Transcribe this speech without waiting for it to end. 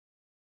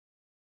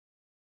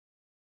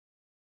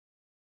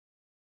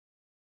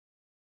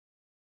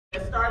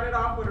Let's start it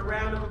off with a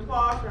round of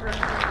applause for her.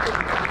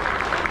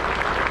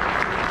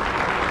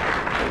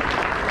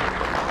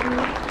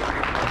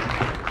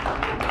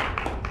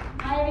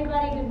 Hi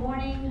everybody, good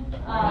morning.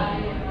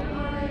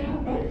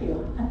 Thank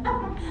you.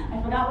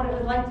 I forgot what it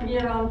was like to be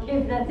around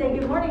kids that say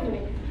good morning to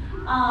me.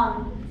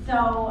 I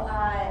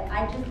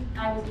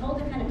was told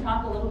to kind of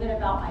talk a little bit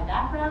about my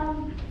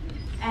background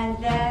and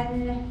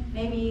then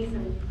maybe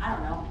some, I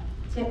don't know,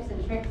 tips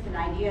and tricks and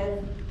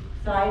ideas.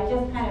 So I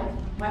just kind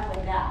of went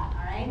with that,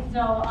 all right?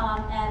 So,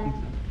 and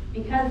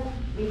because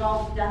we've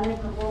all done this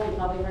before, we've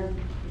probably heard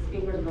the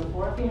speakers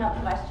before, if you have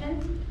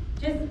questions,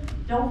 just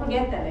don't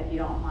forget them if you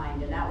don't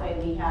mind, and that way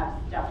we have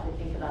stuff to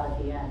think about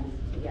at the end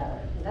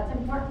together, because that's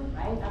important,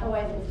 right?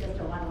 Otherwise it's just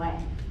a one-way.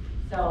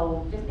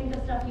 So just think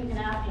of stuff you can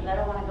ask, because I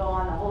don't want to go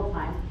on the whole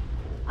time.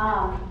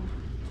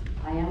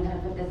 I am going to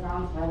put this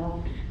on so I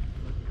don't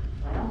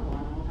go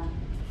on the whole time.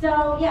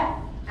 So yes,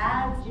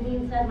 as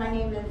Janine said, my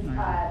name is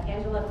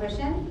Anjala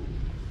Krishen,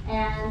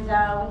 and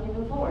we can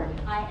move forward.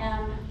 I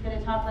am going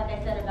to talk, like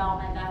I said, about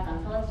my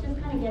background, so let's just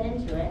kind of get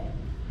into it.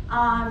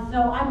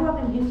 So I grew up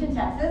in Houston,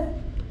 Texas.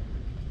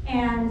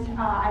 And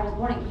I was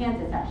born in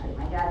Kansas, actually.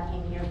 My dad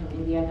came here from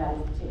India, got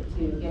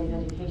to get his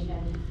education,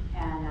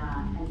 and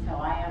so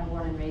I am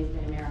born and raised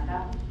in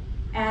America.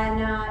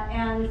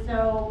 And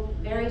so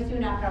very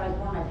soon after I was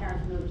born, my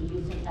parents moved to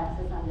Houston,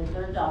 Texas. I'm the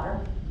third daughter.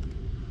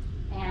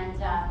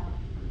 And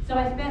so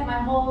I spent my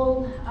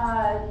whole,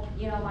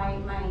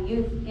 my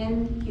youth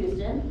in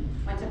Houston.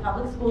 Went to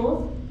public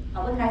schools,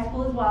 public high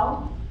school as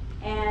well,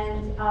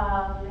 and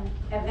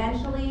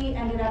eventually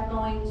ended up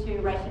going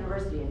to Rice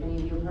University. If any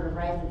of you have heard of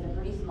Rice, it's a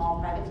pretty small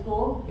private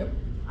school. Yep.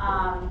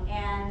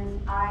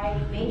 And I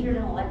majored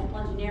in electrical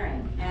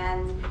engineering,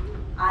 and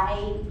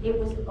it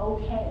was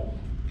okay.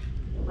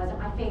 It wasn't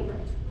my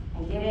favorite.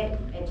 I did it,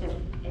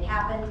 it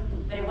happened,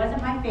 but it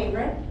wasn't my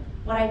favorite.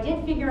 What I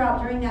did figure out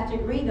during that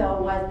degree,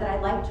 though, was that I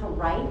liked to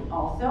write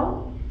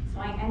also, so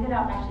I ended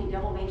up actually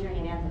double majoring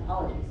in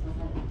anthropology. So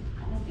I was like,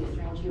 I must be a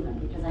strange human,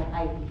 because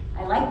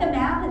I like the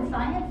math and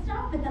science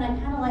stuff, but then I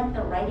kind of like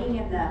the writing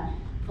and the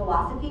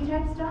philosophy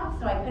type stuff,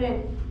 so I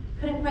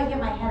couldn't quite get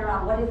my head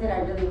around what is it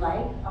I really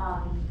like.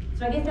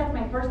 So I guess that's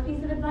my first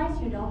piece of advice.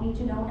 You don't need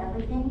to know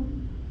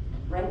everything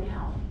right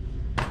now.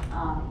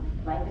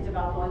 Life is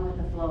about going with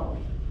the flow,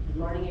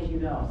 learning as you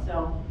go.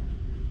 So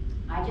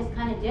I just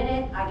kind of did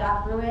it. I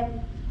got through it,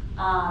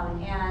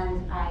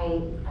 and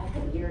I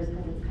put years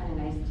because it's kind of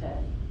nice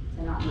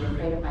to not be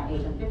afraid of my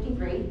age. I'm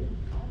 53,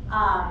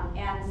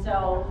 and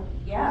so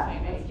yeah,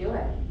 let's do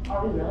it.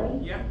 Are we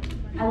really? Yeah.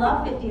 I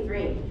love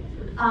 53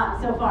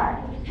 so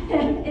far.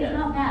 It's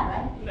not bad,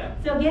 right? No.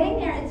 So getting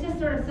there, it's just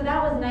sort of, so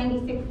that was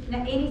 86 to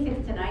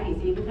 90,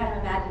 so you can kind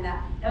of imagine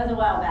that. That was a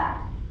while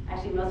back.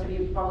 Actually, most of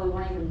you probably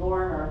weren't even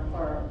born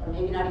or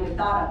maybe not even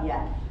thought of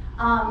yet,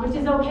 which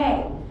is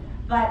okay.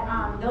 But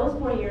those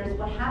 4 years,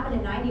 what happened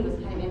in 90 was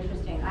kind of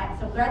interesting.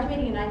 So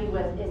graduating in 90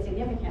 is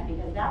significant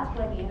because that's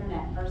when the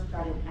internet first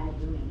started kind of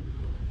booming,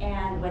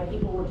 and when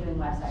people were doing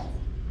websites.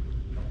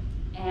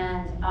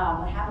 And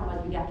what happened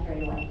was we got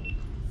carried away.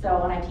 So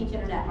when I teach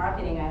internet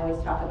marketing, I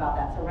always talk about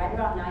that. So right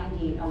around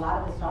 90, a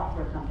lot of the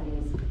software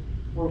companies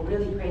were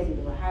really crazy.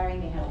 They were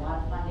hiring, they had a lot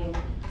of funding.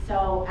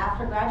 So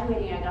after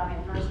graduating, I got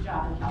my first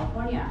job in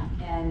California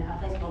in a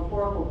place called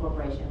Oracle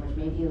Corporation, which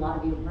maybe a lot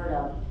of you have heard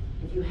of.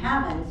 If you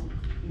haven't,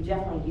 you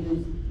definitely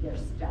use their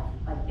stuff.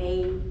 Like,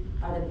 they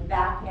are the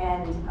back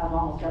end of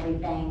almost every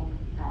bank,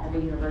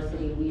 every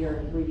university.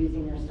 We're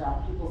using their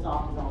stuff.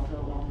 PeopleSoft is also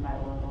owned by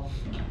Oracle.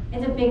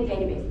 It's a big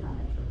database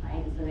company,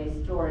 right? So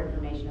they store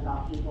information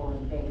about people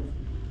and things.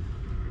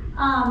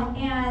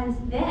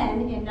 And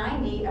then in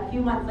 90, a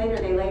few months later,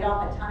 they laid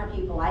off a ton of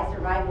people. I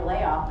survived the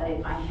layoff, but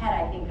in my head,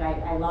 I think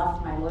I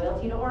lost my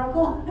loyalty to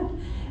Oracle.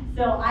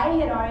 So I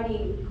had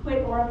already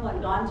quit Oracle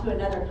and gone to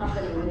another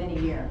company within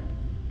a year.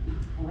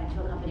 I went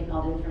to a company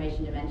called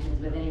Information Dimensions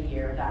within a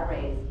year, got a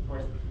raise. Of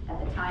course, at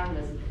the time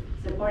was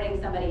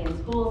supporting somebody in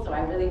school, so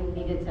I really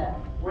needed to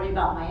worry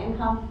about my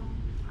income.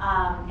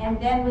 And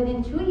then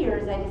within 2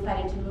 years, I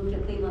decided to move to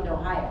Cleveland,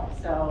 Ohio.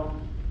 So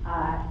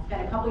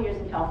spent a couple years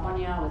in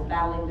California. I was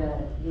battling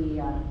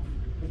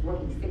was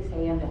working 6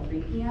 a.m. to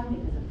 3 p.m.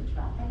 because of the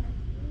traffic,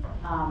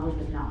 which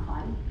was not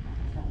fun.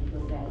 Some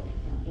people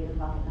say, 8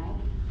 o'clock at night.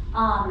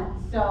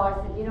 So I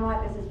said, you know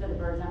what, this is for the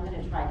birds. I'm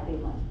going to try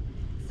Cleveland.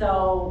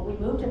 So we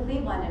moved to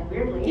Cleveland, and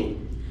weirdly,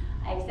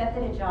 I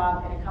accepted a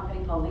job at a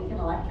company called Lincoln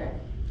Electric.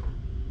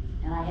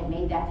 And I had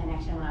made that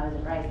connection when I was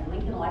at Rice. And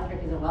Lincoln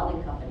Electric is a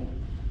welding company.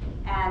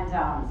 And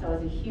so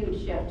it was a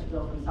huge shift to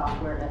go from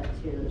software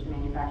to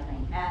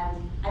manufacturing.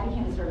 And I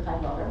became a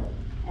certified welder.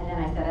 And then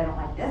I said, I don't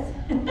like this.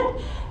 And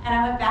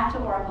I went back to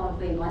Oracle in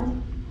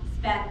Cleveland,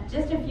 spent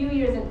just a few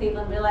years in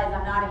Cleveland, realized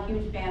I'm not a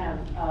huge fan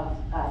of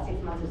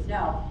 6 months of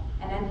snow,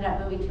 and ended up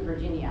moving to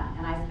Virginia.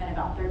 And I spent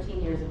about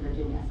 13 years in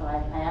Virginia. So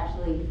I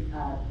actually,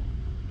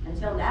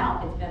 until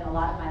now, it's been a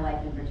lot of my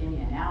life in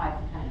Virginia. Now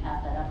I've kind of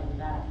passed that up in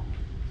Nevada.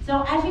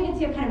 So as you can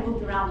see, I've kind of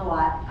moved around a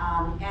lot.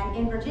 And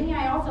in Virginia,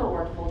 I also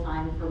worked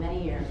full-time for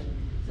many years.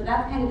 So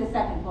that's kind of the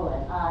second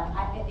bullet.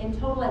 In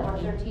total, I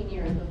worked 13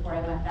 years before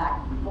I went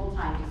back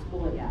full-time to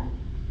school again.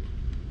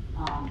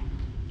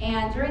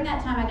 And during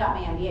that time, I got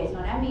my MBA. So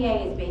an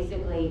MBA is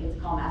basically,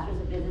 it's called Masters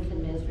of Business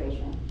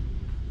Administration.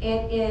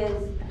 It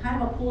is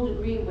kind of a cool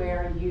degree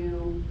where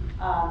you,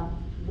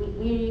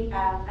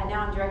 and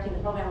now I'm directing the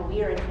program, and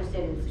we are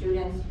interested in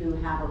students who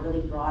have a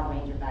really broad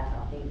range of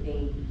background.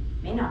 They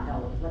may not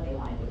know what they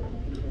want to do in the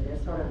future.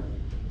 They're sort of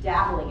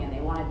dabbling and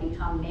they want to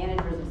become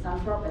managers of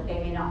some sort, but they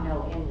may not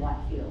know in what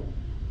field.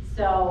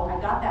 So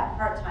I got that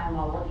part-time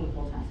while working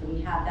full-time. So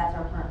we have, that's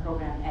our current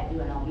program at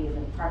UNLV, is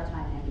a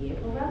part-time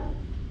MBA program.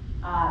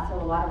 So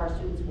a lot of our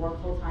students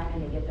work full-time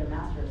and they get their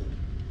master's.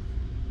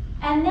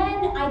 And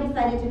then I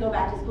decided to go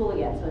back to school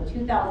again. So in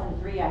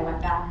 2003, I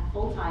went back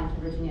full-time to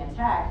Virginia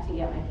Tech to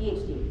get my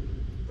PhD.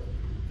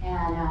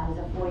 And it was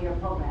a 4-year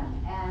program.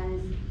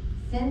 And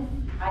since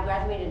I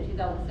graduated in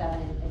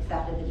 2007 and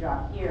accepted the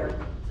job here,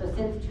 so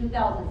since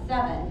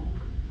 2007,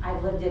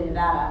 I've lived in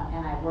Nevada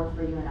and I've worked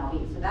for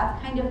UNLV. So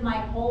that's kind of my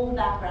whole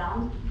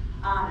background.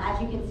 As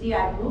you can see,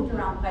 I've moved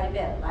around quite a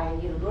bit. I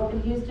grew up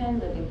in Houston,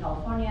 lived in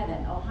California,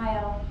 then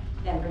Ohio,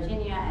 then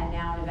Virginia, and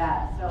now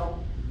Nevada. So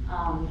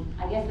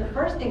I guess the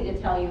first thing to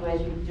tell you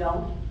is you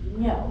don't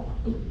know.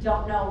 You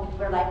don't know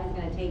where life is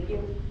going to take you.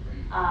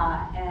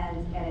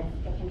 And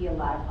it can be a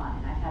lot of fun.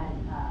 And I've had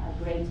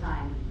a great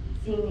time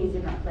seeing these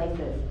different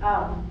places.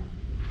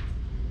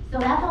 So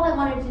that's all I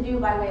wanted to do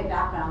by way of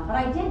background. But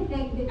I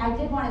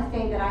did want to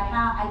say that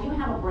I do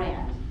have a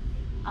brand.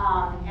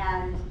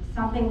 And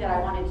something that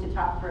I wanted to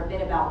talk for a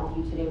bit about with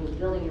you today was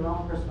building your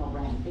own personal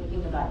brand,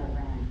 thinking about your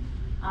brand.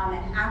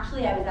 And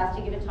actually, I was asked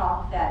to give a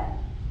talk that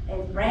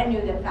is brand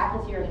new that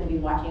faculty are going to be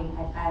watching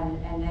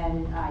and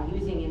then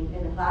using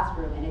in the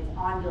classroom, and it's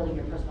on building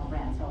your personal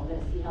brand. So I'm going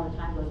to see how the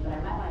time goes, but I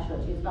might want to show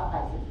it to you. It's about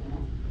 5-6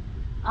 minutes.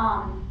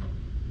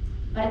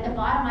 But at the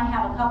bottom, I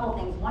have a couple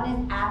things. One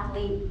is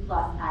athlete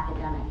plus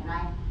academic,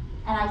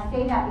 and I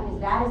say that because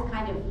that is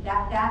kind of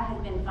that has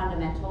been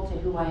fundamental to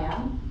who I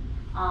am,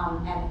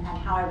 and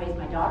how I raise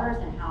my daughters,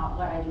 and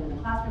what I do in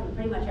the classroom. And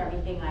pretty much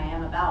everything I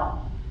am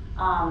about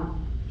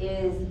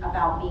is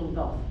about being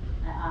both.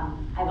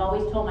 I've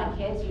always told my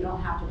kids, you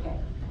don't have to pick.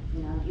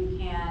 You know, you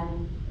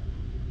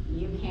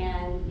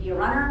can be a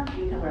runner,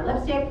 you can wear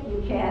lipstick,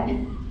 you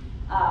can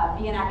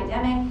be an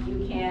academic,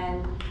 you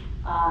can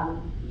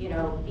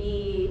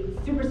be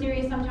super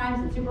serious sometimes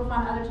and super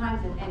fun other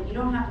times, and you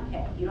don't have to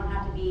pick. You don't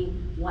have to be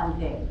one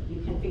thing.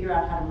 You can figure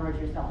out how to merge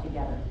yourself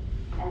together.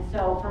 And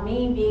so for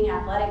me, being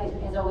athletic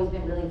has always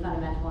been really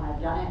fundamental, and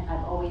I've done it.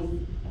 I've always,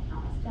 I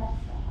count my steps,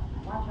 I have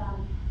my watch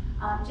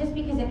on, just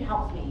because it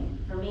helps me.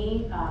 For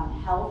me,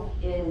 health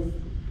is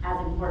as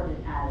important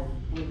as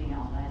anything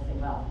else, when I say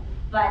wealth.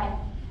 But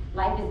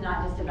life is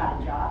not just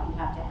about a job. You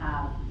have to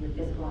have your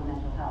physical and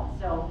mental health.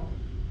 So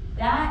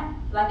that,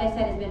 like I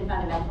said, has been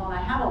fundamental. And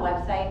I have a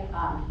website.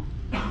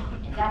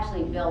 It's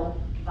actually built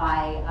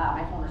by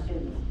my former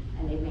students,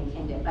 and they've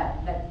maintained it.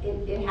 But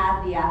it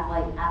has the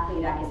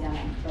athlete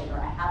academic flavor.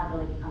 I haven't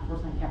really,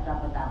 unfortunately, kept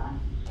up with that one.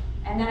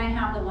 And then I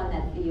have the one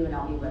that's the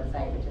UNLV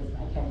website, which is,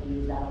 I tend to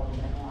use that a little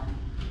bit more.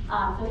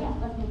 So yeah,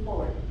 let's move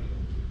forward.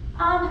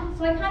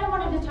 So I kind of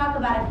wanted to talk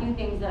about a few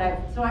things that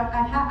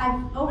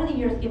I've over the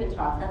years given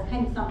talks. That's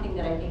kind of something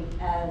that I think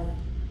as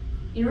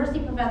university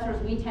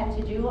professors we tend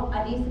to do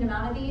a decent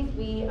amount of these.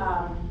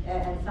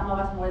 And some of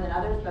us more than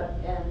others,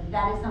 but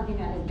that is something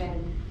that has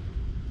been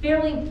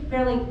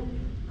fairly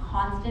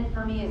constant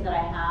for me, is that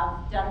I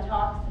have done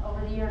talks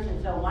over the years.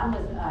 And so one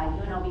was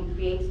UNLV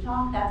Creates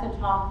talk. That's a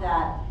talk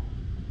that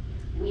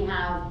we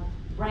have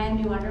brand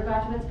new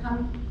undergraduates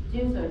come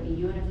do, so it'd be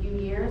you in a few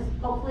years,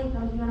 hopefully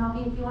come to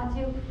UNLV if you want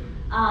to.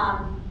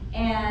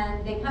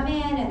 And they come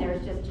in and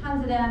there's just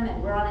tons of them,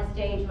 and we're on a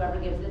stage, whoever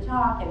gives the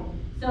talk. And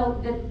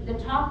so the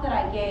talk that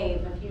I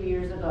gave a few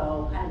years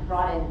ago kind of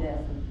brought in this,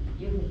 and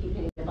you can keep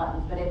hitting the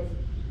buttons, but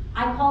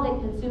I called it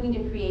consuming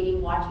to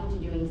creating, watching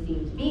to doing,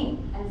 seeing to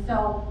being. And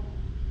so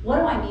what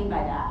do I mean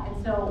by that?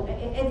 And so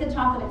it's a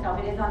talk of itself.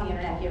 It is on the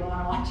internet if you ever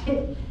want to watch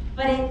it.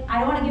 But I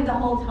don't want to give the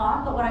whole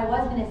talk, but what I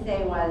was going to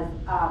say was,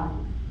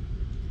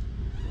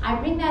 I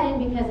bring that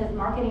in because as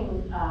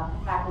marketing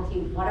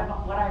faculty, what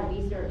I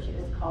research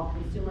is called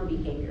consumer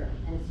behavior.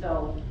 And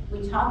so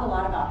we talk a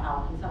lot about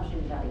how consumption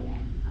is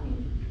everything. I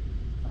mean,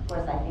 of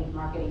course, I think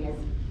marketing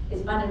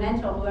is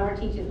fundamental. Whoever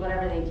teaches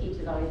whatever they teach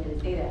is always going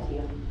to say that to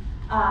you.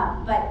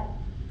 But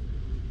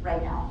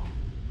right now,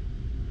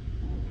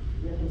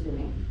 you're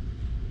consuming.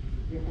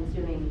 You're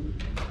consuming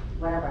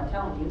whatever I'm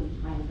telling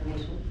you, my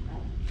information,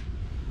 right?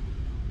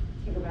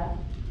 Take a breath.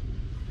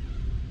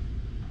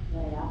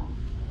 Let it out.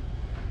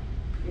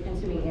 You're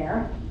consuming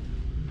air,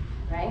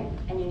 right?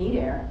 And you need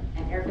air,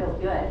 and air feels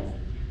good.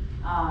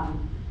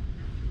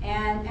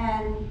 And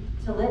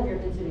to live, you're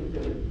consuming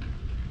food.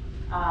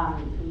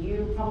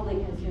 You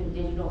probably consume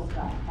digital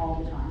stuff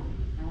all the time,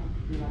 right?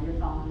 You love your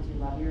phones, you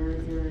love your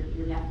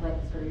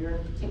Netflix or your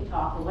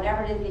TikTok or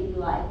whatever it is that you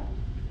like.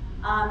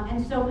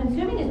 And so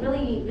consuming is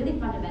really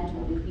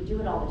fundamental. We do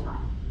it all the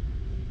time.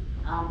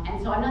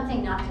 And so I'm not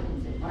saying not to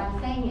consume. What I'm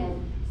saying is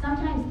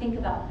sometimes think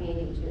about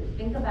creating too.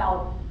 Think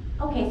about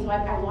okay, so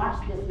I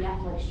watched this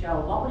Netflix show.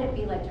 What would it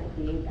be like to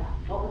create that?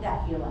 What would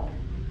that feel like?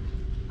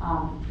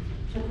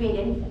 To create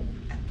anything.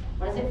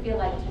 What does it feel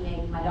like to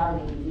make, my daughter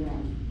made these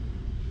earrings.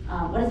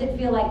 What does it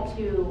feel like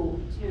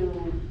to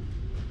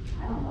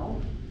I don't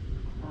know,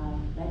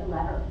 write a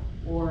letter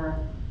or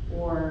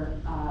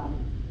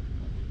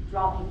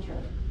draw a picture?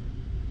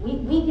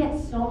 We get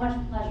so much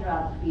pleasure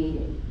out of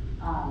creating.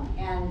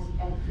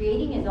 And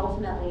creating is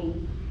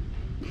ultimately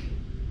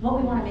what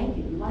we want to make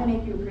you. We want to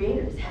make you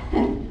creators.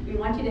 We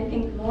want you to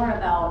think more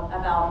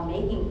about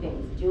making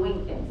things,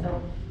 doing things.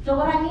 So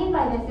what I mean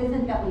by this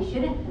isn't that we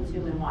shouldn't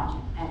consume and watch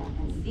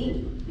and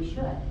see. We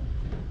should.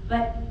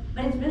 But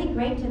it's really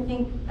great to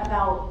think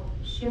about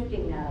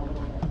shifting that a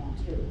little bit more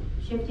too.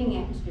 Shifting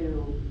it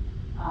to,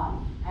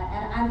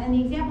 and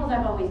the examples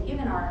I've always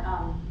given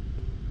are,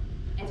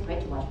 it's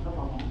great to watch a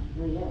football game,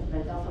 it really is,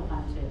 but it's also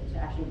fun to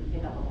actually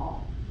pick up a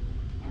ball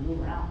and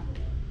move around.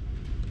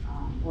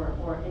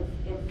 Or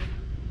it's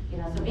you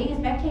know, so being a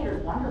spectator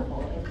is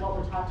wonderful. It's what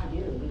we're taught to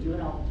do. We do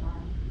it all the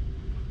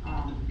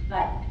time.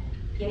 But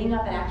getting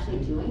up and actually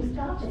doing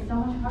stuff is so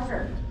much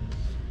harder.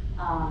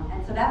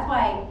 And so that's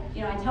why,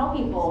 you know, I tell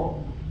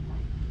people,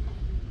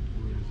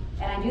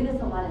 and I do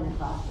this a lot in the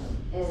classroom,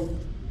 is,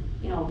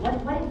 you know, what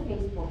did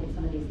Facebook and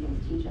some of these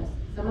things teach us?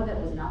 Some of it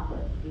was not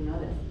good. We know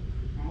this,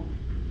 right?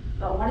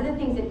 But one of the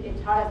things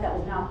it taught us that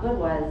was not good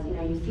was, you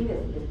know, you see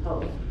this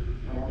post,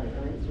 whatever,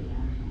 or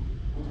Instagram,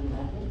 and you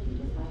like it, you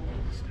just like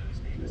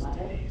it, you love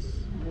it.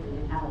 They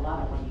didn't have a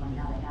lot at one point,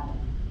 now they have it.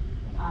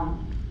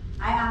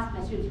 I ask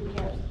my students, who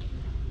cares?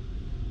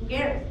 Who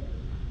cares?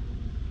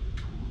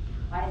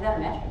 Why is that a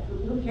metric?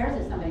 Who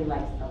cares if somebody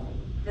likes something?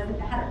 It doesn't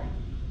matter.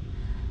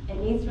 It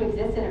needs to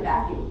exist in a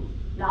vacuum.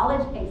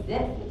 Knowledge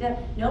exists.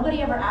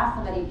 Nobody ever asked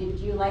somebody, do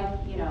you like,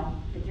 you know,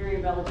 the theory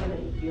of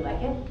relativity? Do you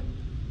like it?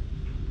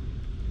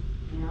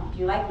 You know, do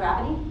you like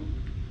gravity?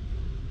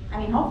 I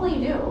mean, hopefully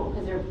you do,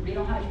 because we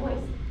don't have a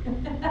choice.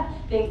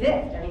 They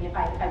exist. I mean, if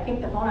I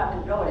pick the phone up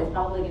and throw it, it's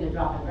probably going to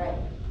drop and break.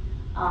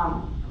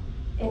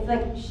 It's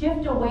like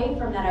shift away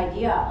from that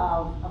idea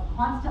of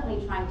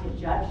constantly trying to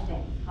judge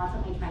things,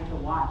 constantly trying to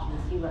watch and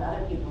see what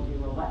other people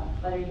do or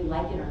whether you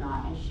like it or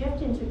not, and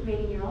shift into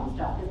creating your own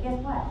stuff. Because guess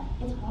what?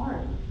 It's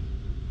hard.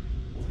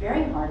 It's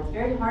very hard. It's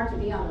very hard to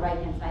be on the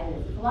right-hand side of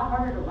this. It's a lot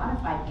harder to run a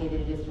 5K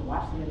than it is to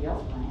watch somebody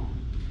else run it.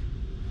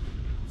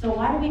 So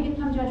why do we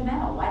become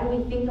judgmental? Why do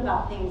we think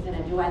about things in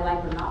a do I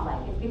like or not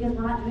like? It's because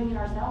we're not doing it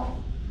ourselves.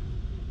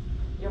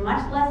 You're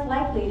much less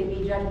likely to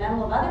be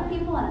judgmental of other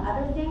people and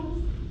other things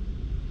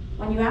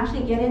when you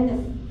actually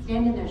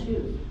stand in their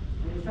shoes,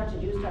 when you start to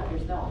do stuff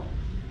yourself.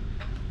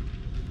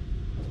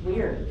 It's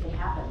weird, it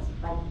happens.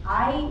 Like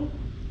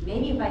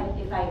maybe if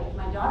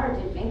my daughter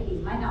did make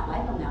these, might not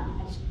like them that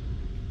much,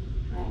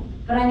 right?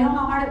 But I know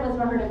how hard it was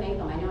for her to make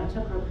them. I know it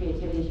took her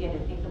creativity. She had to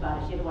think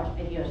about it. She had to watch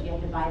videos. She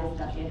had to buy the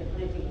stuff. She had to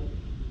put it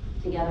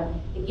together.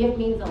 The gift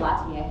means a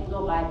lot to me. I can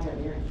go buy a pair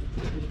of earrings.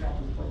 I'm sure I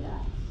can afford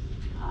that.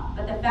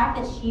 But the fact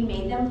that she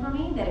made them for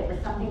me, that it was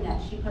something that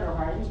she put her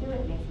heart into,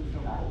 it makes me feel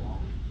valuable.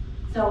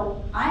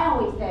 So I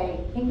always say,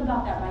 think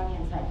about that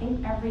right-hand side.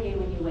 Think every day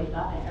when you wake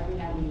up and every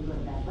night when you go to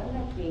bed. What did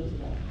I create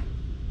today?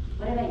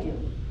 What did I do?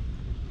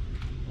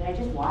 Did I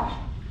just watch?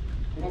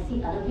 Did I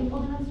see other people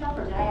doing stuff,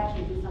 or did I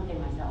actually do something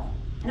myself?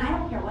 And I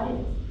don't care what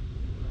it is.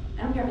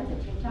 I don't care if it's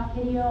a TikTok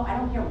video. I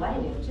don't care what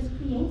it is. Just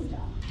create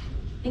stuff.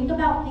 Think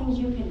about things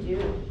you can do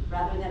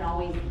rather than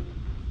always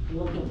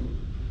looking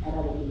at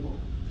other people,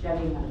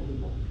 judging other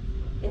people.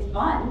 It's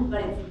fun,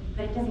 but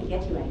it doesn't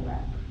get you anywhere.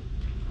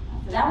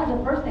 So that was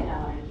the first thing I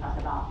wanted to talk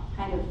about.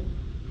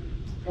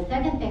 The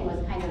second thing was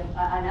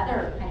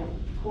another kind of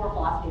core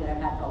philosophy that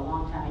I've had for a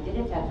long time. I did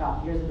a TED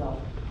Talk years ago,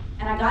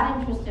 and I got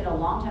interested a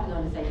long time ago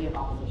in this idea of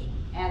opposition.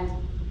 And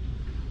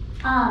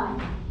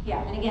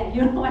yeah, and again,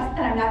 you know, I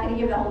said I'm not going to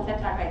give the whole TED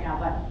Talk right now,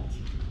 but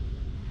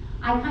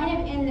I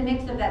in the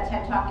mix of that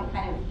TED Talk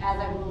and as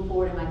I move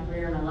forward in my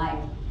career and my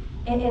life,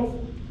 it's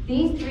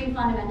these three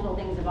fundamental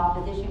things of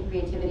opposition,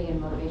 creativity,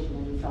 and motivation,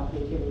 and we saw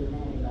creativity a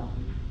minute ago,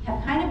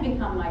 have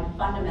become my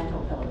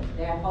fundamental pillars.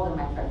 I call them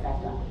my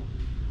trifecta.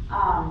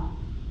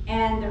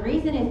 And the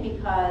reason is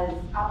because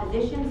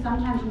opposition,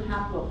 sometimes you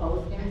have to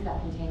oppose things that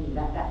contain you,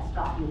 that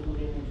stop you from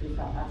being your true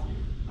self. That's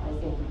what I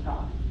say in the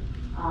talk.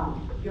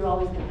 You're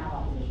always going to have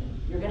opposition.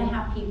 You're going to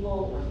have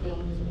people or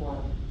things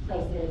or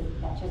places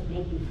that just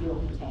make you feel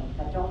contained,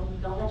 that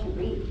don't let you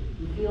breathe.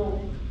 You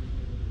feel,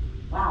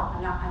 wow,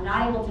 I'm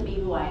not able to be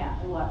who I am,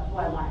 who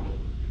I want to be.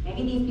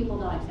 Maybe these people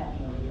don't accept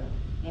me over here.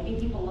 Maybe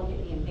people look at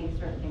me and think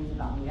certain things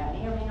about me that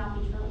may or may not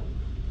be true.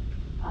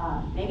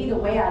 Maybe the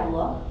way I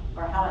look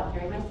or how I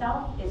carry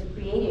myself is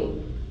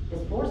creating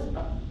this force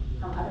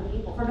from other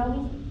people for no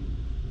reason.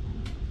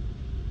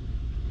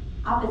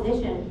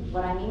 Opposition,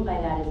 what I mean by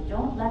that is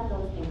don't let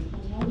those things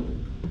contain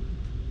you.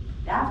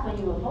 That's when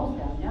you oppose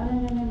them. No,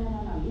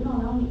 you don't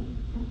know me.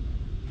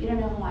 You don't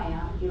know who I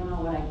am. You don't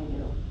know what I can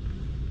do.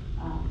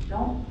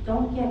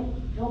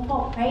 Don't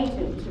fall prey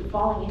to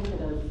falling into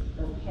those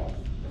pits,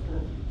 those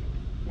sort of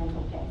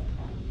mental pits.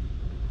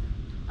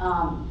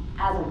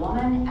 As a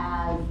woman,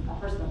 as a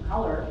person of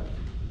color,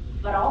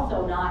 but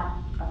also not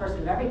a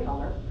person of every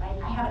color, right?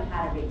 I haven't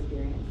had every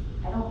experience.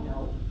 I don't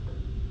know.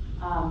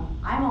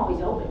 I'm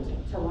always open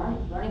to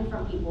learning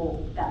from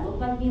people that look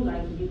like me,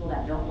 learning from people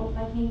that don't look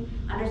like me,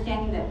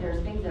 understanding that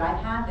there's things that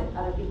I've had that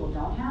other people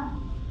don't have.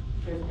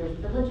 There's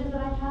privileges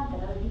that I've had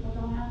that other people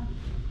don't have.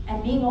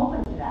 And being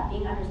open to that,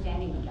 being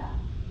understanding of that.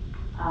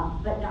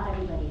 But not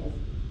everybody is.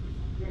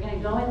 You're going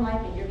to go in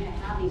life and you're going to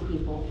have these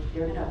people.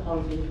 They're going to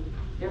oppose you.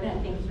 They're going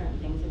to think certain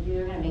things of you.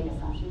 They're going to make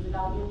assumptions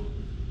about you.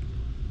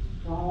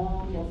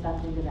 Don't get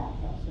sucked into that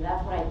pit. So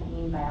that's what I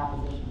mean by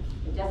opposition.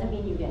 It doesn't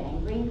mean you get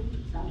angry.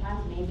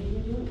 Sometimes maybe you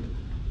do.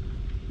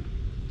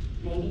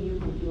 Maybe you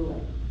can fuel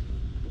it.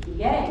 If you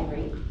get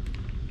angry,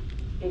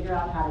 figure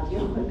out how to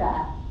deal with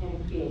that in a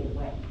creative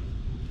way.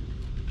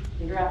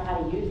 Figure out how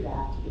to use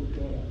that to be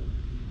creative.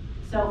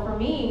 So for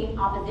me,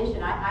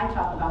 opposition, I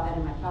talk about that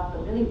in my talk,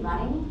 but really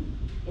running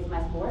is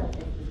my sport.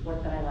 It's the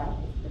sport that I like.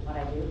 It's what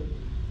I do.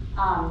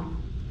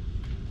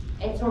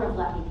 It sort of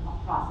let me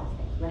process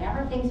things.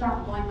 Whenever things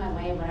aren't going my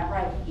way, whenever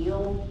I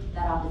feel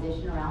that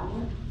opposition around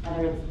me,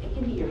 whether it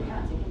can be your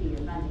parents, it can be your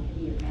friends, it can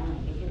be your family,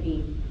 it can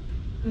be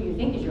who you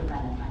think is your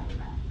friend that's not your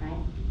friend,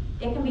 right?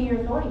 It can be your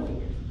authority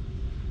figures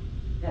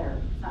that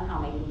are somehow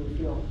making you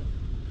feel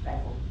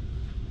dreadful.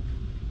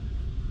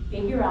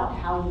 Figure out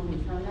how you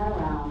can turn that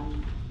around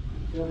and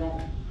feel better.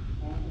 Okay?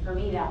 And for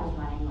me, that was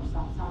running or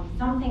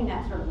something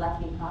that sort of lets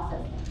me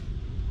process things.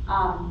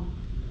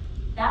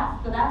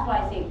 That's why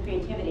I say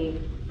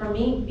creativity. For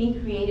me, be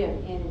creative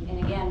and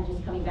again,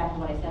 just coming back to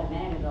what I said a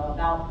minute ago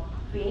about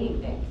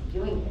creating things,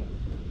 doing things.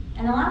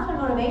 And the last one,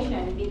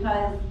 motivation,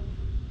 because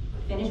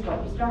finish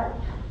what you start.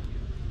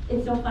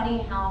 It's so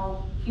funny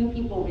how few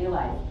people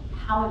realize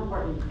how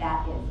important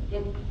that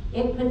is.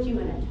 It puts you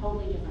in a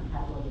totally different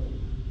category.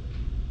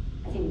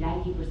 I think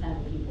 90%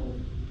 of the people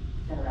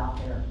that are out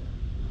there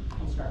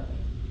can start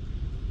things.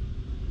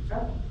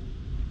 Start.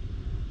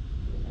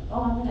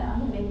 Oh, I'm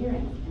gonna make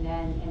earrings, and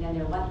then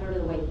they're 1/3 of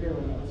the way through,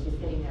 and it's just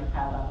sitting there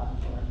piled up on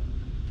the floor.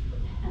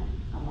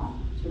 A month,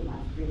 2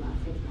 months, 3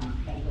 months, 6 months,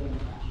 thankfully in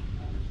the trash.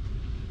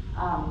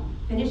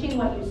 Finishing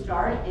what you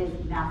start is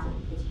massive.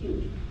 It's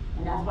huge,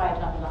 and that's why I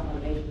talk about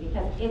motivation,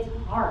 because it's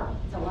hard.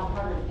 It's a lot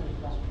harder to finish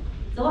questions.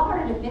 It's a lot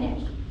harder to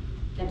finish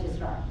than to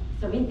start.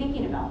 So be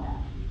thinking about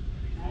that.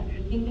 Right?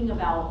 Be thinking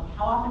about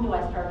how often do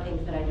I start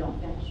things that I don't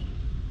finish,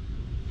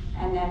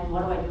 and then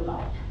what do I do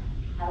about it?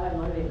 How do I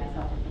motivate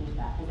myself to finish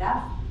that?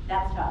 Because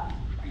that's tough.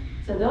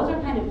 So those are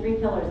kind of 3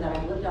 pillars that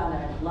I've lived on,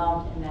 that I've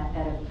loved, and that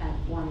have kind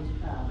of formed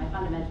my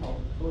fundamental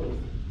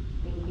beliefs.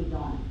 We can keep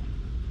going.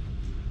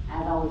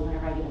 As always,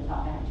 whenever I give a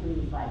talk, I have 2 of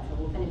these slides, so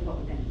we'll finish what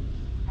we finish.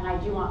 And I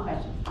do want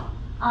questions.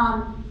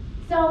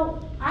 So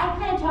I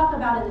kind of talk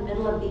about in the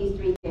middle of these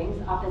 3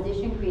 things,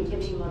 opposition,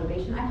 creativity,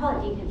 motivation. I call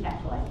it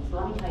decontextualizing. So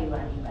let me tell you what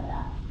I mean by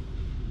that.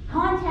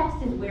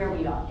 Context is where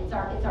we are. It's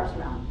our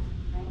surroundings.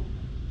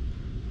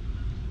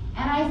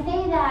 And I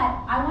say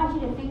that I want you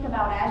to think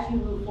about as you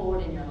move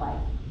forward in your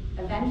life.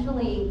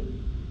 Eventually,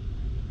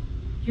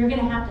 you're going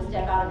to have to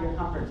step out of your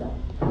comfort zone.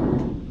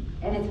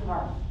 And it's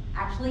hard.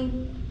 Actually,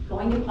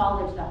 going to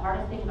college, the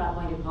hardest thing about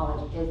going to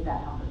college is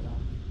that comfort zone.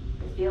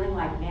 It's feeling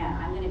like, man,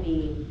 I'm going to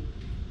be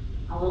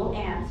a little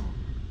ant,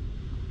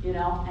 you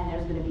know, and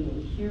there's going to be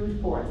a huge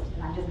forest.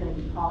 And I'm just going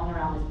to be crawling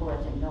around this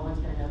forest and no one's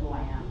going to know who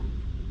I am.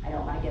 I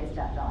don't want to get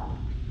stepped on.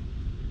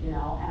 You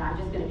know, and I'm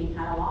just going to be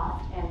kind of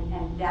lost.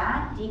 And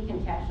that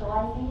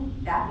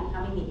decontextualizing, that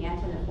becoming the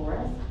ant in the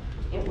forest,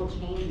 it will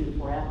change you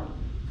forever.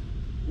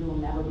 You will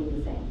never be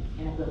the same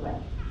in a good way.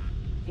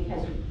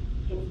 Because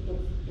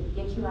it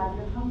gets you out of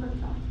your comfort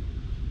zone.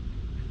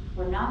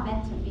 We're not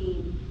meant to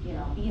be, you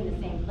know, be in the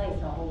same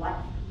place our whole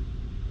life.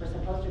 We're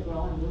supposed to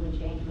grow and move and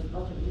change. We're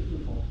supposed to meet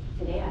people.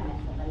 Today I met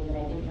somebody that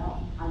I didn't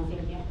know on the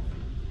same campus.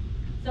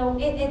 So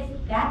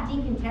it's that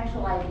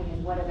decontextualizing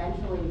is what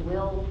eventually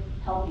will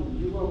help you.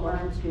 You will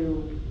learn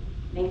to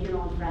make your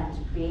own friends,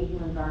 create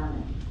your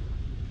environment.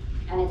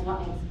 And it's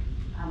what makes,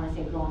 I'm going to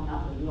say growing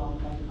up, or you all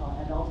like to call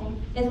it adulting,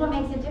 it's what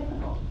makes it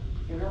difficult.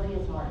 It really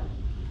is hard.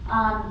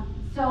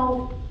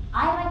 So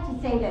I like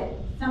to say that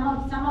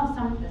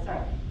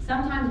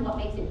sometimes what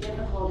makes it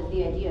difficult is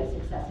the idea of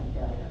success and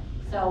failure.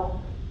 So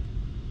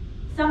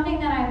something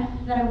that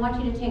I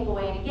want you to take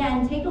away, and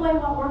again, take away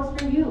what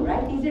works for you,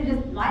 right? These are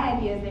just my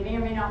ideas, they may or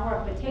may not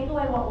work, but take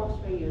away what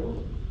works for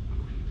you.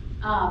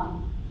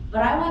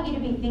 But I want you to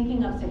be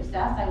thinking of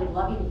success. I would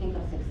love you to think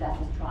of success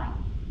as trying.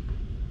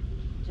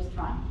 Just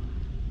trying.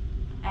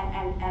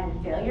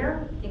 And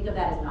failure, think of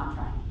that as not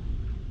trying.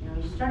 You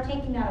know, you start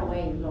taking that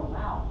away, you go,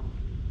 wow,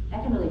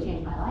 that can really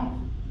change my life.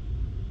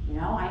 You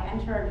know, I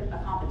entered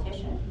a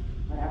competition,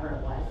 whatever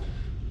it was.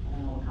 I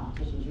don't know what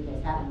competitions you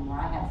guys have anymore.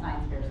 I had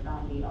science fairs,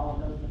 spelling bee, all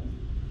of those things.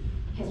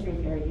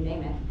 History fair, you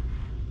name it.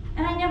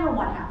 And I never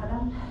won half of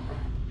them.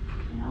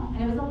 You know,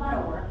 and it was a lot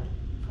of work.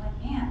 It's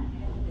like, man,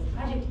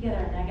 project together,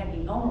 and I gotta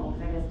be vulnerable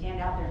because I gotta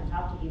stand out there and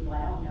talk to people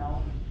I don't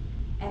know.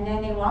 And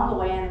then they walk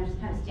away and I'm just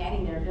kind of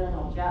standing there feeling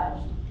all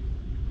judged.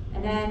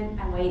 And then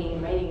I'm waiting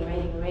and waiting and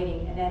waiting and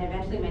waiting, and then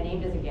eventually my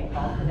name doesn't get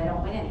called because I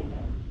don't win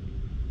anything.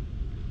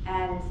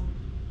 And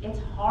it's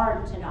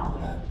hard to not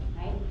win,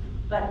 right?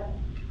 But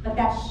But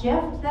that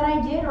shift that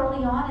I did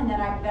early on and that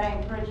I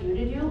encourage you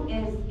to do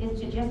is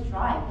to just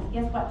try. Because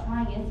guess what?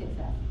 Trying is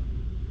success.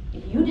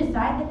 If you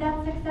decide that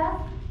that's success,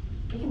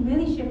 it can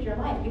really shift your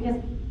life,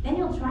 because then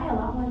you'll try a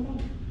lot more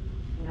things.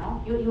 You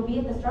know, you'll be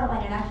at the start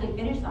line and actually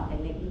finish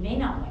something that you may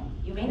not win.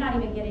 You may not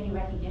even get any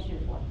recognition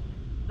for it,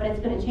 but it's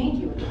going to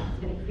change you again.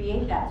 It's going to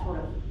create that sort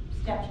of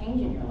step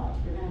change in your life.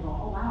 You're going to go,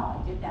 oh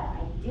wow, I did that.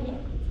 I did it.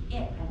 It's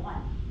it. I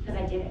won because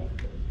I did it.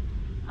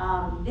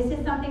 This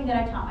is something that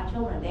I taught my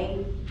children.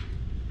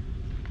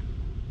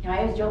 I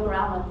always joke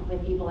around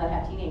with people that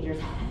have teenagers.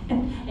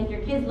 If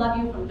your kids love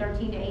you from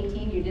 13 to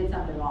 18, you did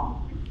something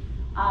wrong,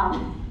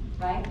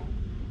 right?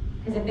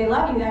 Because if they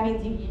love you, that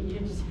means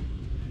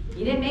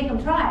you didn't make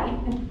them try.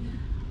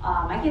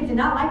 My kids did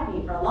not like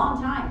me for a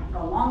long time. For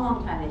a long,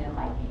 long time, they didn't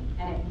like me,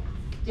 and it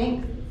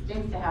stinks. It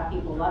stinks to have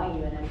people loving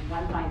you, and then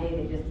one fine day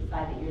they just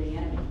decide that you're the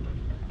enemy.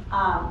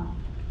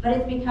 But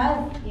it's because,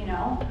 I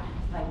was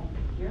like,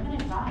 you're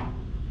gonna try.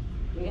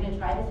 You're gonna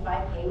try this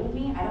 5K with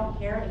me. I don't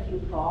care if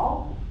you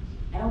crawl.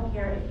 I don't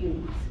care if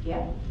you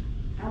skip.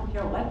 I don't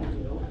care what you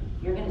do.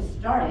 You're gonna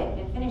start it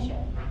and finish it.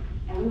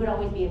 And we would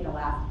always be at the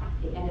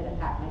end of the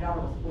pack. My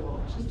daughter was 4.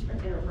 She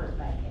started her first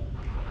 5K.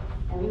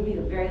 And we would be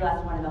the very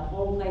last one, and the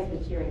whole place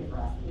was cheering for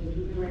us.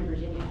 We were in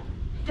Virginia.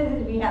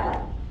 We had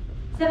like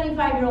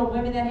 75-year-old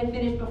women that had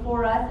finished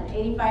before us, and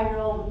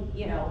 85-year-old,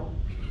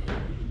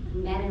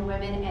 men and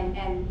women,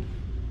 and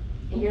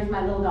here's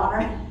my little daughter,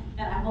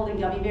 and I'm holding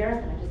gummy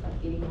bears, and I'm just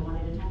like feeding her one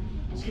at a time.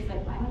 And she's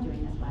like, why am I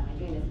doing this? Why am I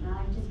doing this? And I'm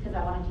like, just because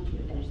I want to teach you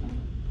to finish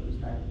something that you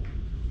started.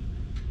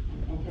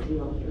 And because you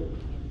look cute.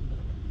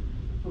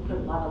 Who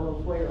couldn't love a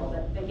little 4-year-old?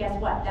 But guess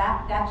what?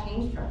 That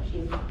changed her.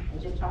 I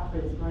just talked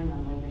to her this morning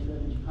on the way here. She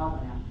lives in Chicago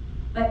now.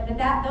 But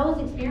those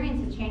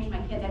experiences changed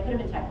my kids. I could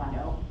have been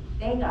Taekwondo.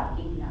 They got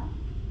beaten up.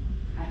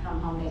 I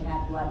come home, they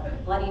had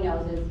bloody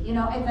noses. It's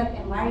like,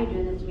 and why are you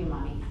doing this to me,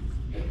 mommy?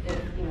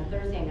 It's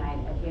Thursday night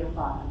at 8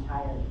 o'clock, I'm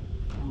tired.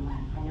 And I'm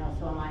like, I know,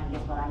 so am I, and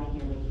guess what? I'm in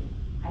here with you.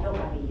 I don't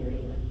want to be here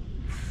either.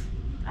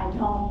 I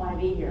don't want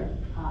to be here.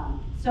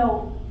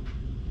 So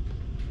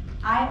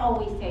I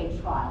always say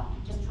try.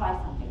 Just try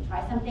something.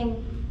 Try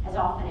something as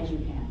often as you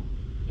can.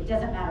 It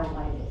doesn't matter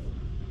what it is.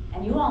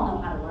 And you all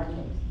know how to learn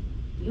things.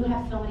 You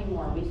have so many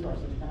more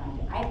resources than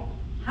I did.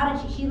 How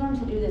did she learned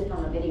to do this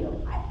from a video.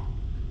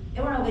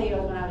 There were no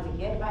videos when I was a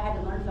kid. If I had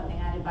to learn something, I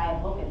had to buy a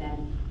book and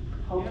then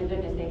hope to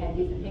goodness they had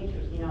decent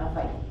pictures. It's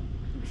like,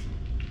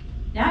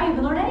 now you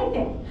can learn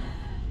anything.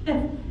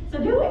 So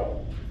do it.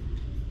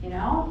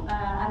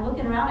 I'm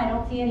looking around, I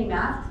don't see any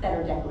masks that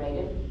are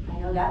decorated. I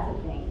know that's a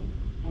thing.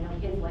 I know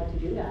kids like to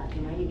do that.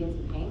 You get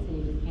some paints and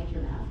you just paint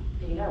your mask.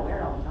 But you gotta wear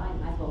it all the time.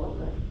 Might as well look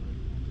good.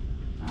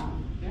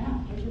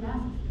 Paint your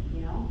mask.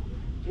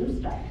 Do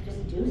stuff.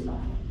 Just do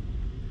something.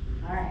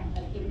 All right,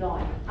 let's keep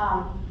going.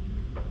 I'm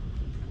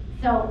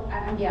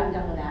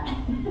done with that.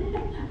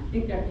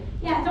 Victor.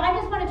 Yeah, so I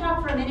just want to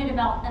talk for a minute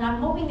about, and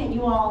I'm hoping that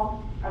you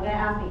all are going to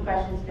ask me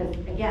questions, because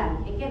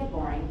again, it gets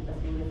boring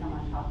listening to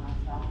someone talk about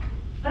stuff.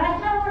 But I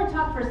kind of want to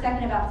talk for a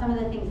second about some of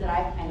the things that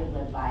I've kind of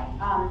lived by.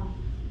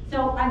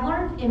 So I've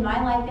learned in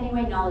my life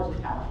anyway, knowledge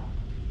is power.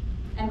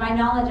 And by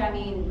knowledge, I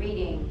mean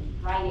reading,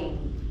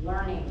 writing,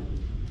 learning.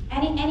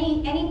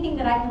 Anything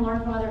that I can learn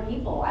from other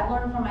people. I've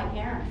learned from my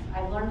parents.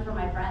 I've learned from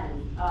my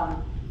friends.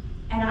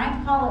 And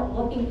I call it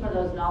looking for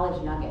those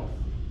knowledge nuggets.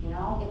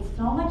 It's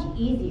so much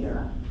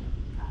easier.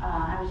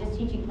 I was just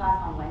teaching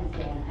class on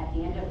Wednesday, and at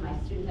the end of my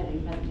students had to do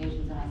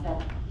presentations, and I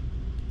said,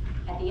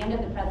 at the end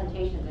of the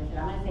presentations, I said,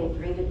 I'm going to say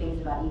 3 good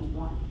things about each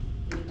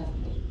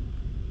presentation.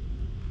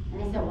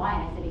 And they said, why?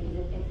 And I said,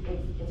 because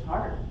it's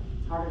harder.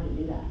 It's harder to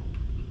do that.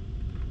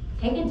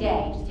 Take a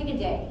day, just take a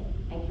day.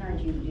 I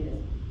encourage you to do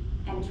this.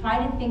 And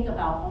try to think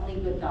about only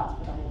good thoughts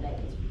for the whole day.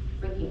 It's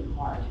freaking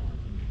hard.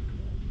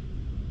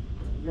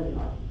 It's really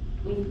hard.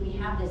 We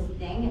have this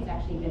thing, it's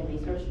actually been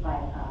researched by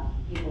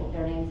people,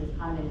 their names is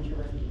Kahneman and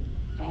Tversky,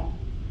 okay?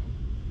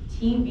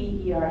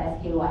 Tversky,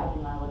 if you want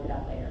to look it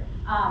up later.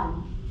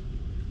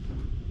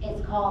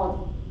 It's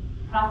called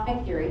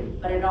prospect theory,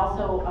 but it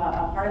also,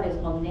 a part of it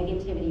is called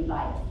negativity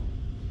bias.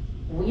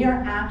 We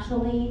are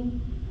actually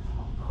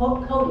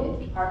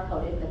hard-coded,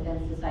 but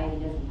then society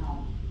doesn't help,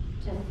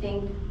 to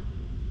think,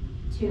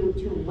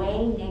 to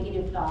weigh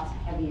negative thoughts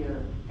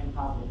heavier than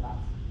positive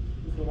thoughts.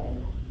 You see that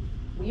again?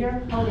 We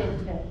are coded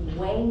to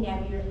weigh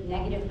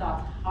negative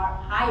thoughts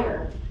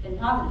higher than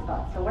positive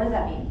thoughts. So what does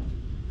that mean?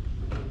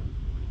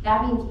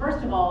 That means,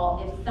 first of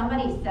all, if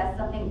somebody says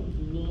something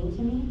mean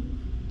to me,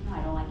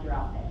 I don't like your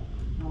outfit,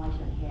 I don't like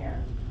your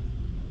hair,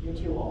 you're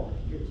too old,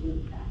 you're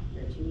too fat,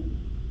 you're too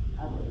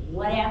ugly,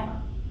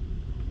 whatever.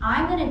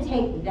 I'm going to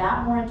take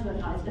that more into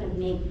account. It's going to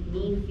make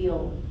me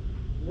feel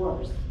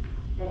worse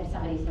than if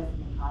somebody says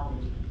something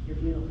positive. You're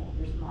beautiful,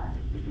 you're smart,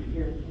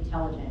 you're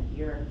intelligent,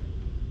 you're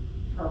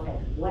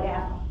perfect,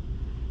 whatever.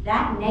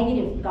 That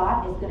negative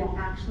thought is going to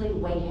actually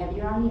weigh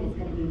heavier on me, and it's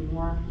going to be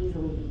more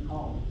easily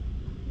recalled.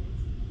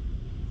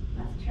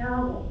 That's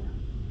terrible.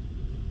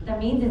 What that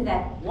means is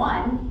that,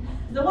 one,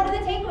 so what are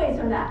the takeaways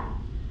from that?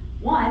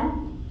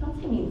 One,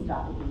 don't say mean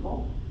stuff to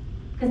people.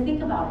 Because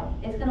think about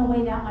it, it's going to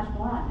weigh that much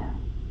more on them.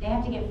 They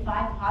have to get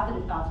 5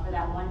 positive thoughts for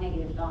that 1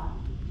 negative thought.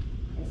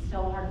 It's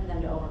so hard for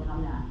them to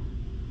overcome that.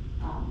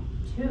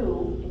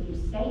 2, if you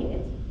say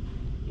it,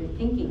 you're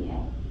thinking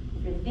it.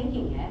 If you're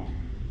thinking it,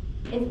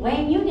 it's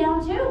weighing you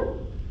down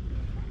too.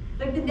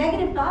 Like the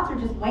negative thoughts are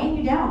just weighing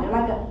you down. They're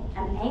like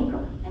an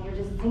anchor, and you're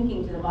just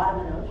sinking to the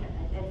bottom of the ocean.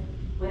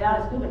 It's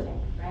without a scuba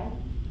tank, right?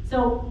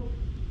 So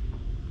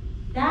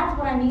that's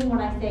what I mean when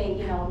I say,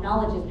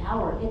 knowledge is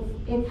power.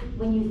 It's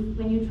when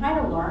you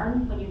try to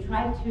learn, when you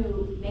try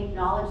to make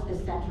knowledge the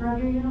center of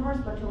your universe,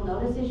 what you'll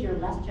notice is you're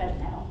less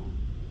judgmental.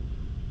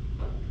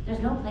 There's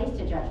no place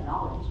to judge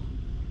knowledge.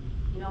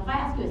 If I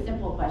ask you a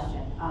simple question,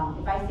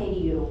 if I say to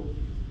you,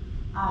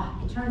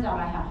 it turns out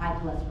I have high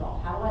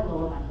cholesterol. How do I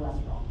lower my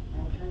cholesterol?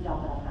 And it turns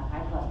out that I've got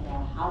high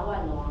cholesterol. How do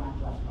I lower my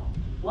cholesterol?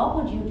 What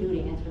would you do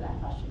to answer that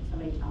question?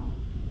 Somebody tell me.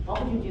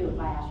 What would you do if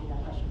I asked you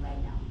that question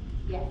right now?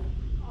 Yes.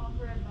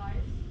 Offer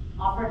advice.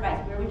 Offer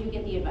advice. Where would you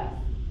get the advice?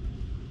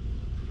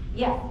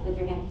 Yes, with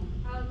your hand.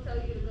 I'll tell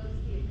you to go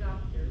see a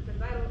doctor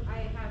because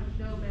I have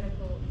no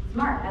medical.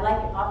 Smart. I like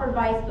it. Offer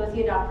advice. Go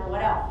see a doctor.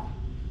 What else?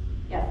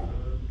 Yes.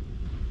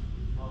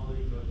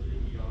 Probably go to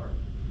the ER.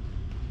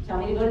 Tell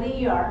me to go to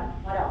the ER.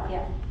 What else?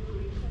 Yes. Do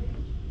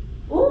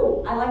research.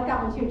 Ooh, I like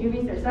that one too. Do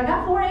research. So I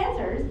got 4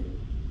 answers.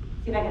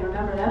 See if I can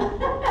remember them.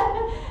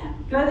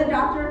 Go to the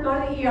doctor. Go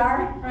to the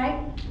ER.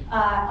 Right.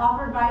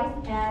 Offer advice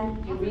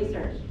and do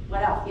research.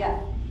 What else?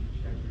 Yes.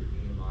 Check your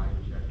BMI,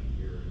 check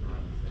your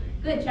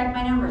thing. Good. Check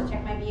my numbers.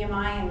 Check my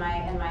BMI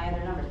and my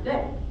other numbers.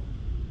 Good.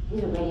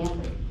 These are great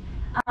answers.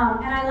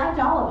 And I liked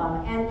all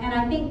of them. And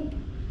I think,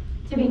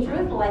 to be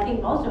truthful, I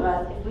think most of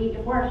us,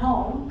 if we're at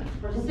home,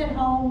 we're just at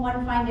home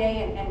one fine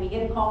day and we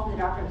get a call from the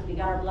doctor because we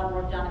got our blood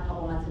work done a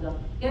couple months ago.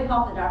 Get a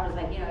call from the doctor,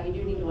 it's like, you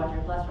do need to watch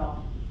your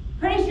cholesterol.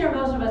 Pretty sure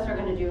most of us are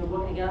going to we're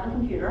going to get on the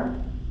computer,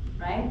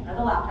 right? Or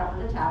the laptop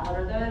or the tablet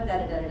or the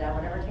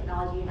whatever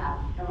technology you have,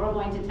 and we're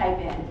going to type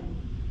in,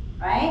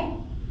 right?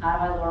 How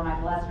do I lower my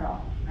cholesterol,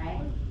 right?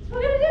 That's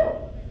what we're going to do.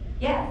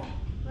 Yes.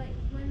 Like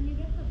when you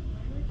get the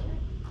blood work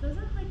checked,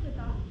 doesn't like the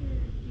doctor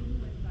give you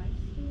advice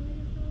to lower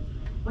your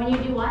cholesterol? When you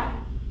do what?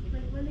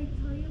 Like when they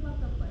tell you about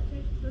the blood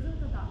check,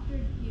 doesn't the doctor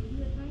give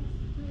you advice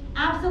to?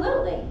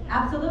 Absolutely,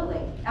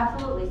 absolutely,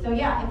 absolutely. So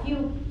yeah, if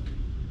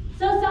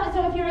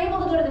if you're able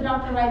to go to the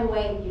doctor right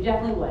away, you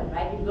definitely would,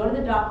 right? You go to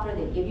the doctor,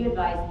 they give you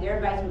advice. Their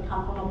advice would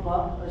come from a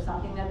book or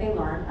something that they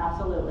learned,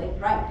 absolutely,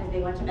 right? Because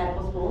they went to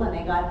medical school and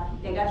they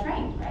got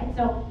trained, right?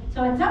 So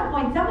at some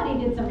point, somebody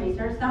did some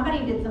research,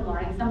 somebody did some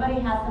learning,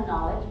 somebody has some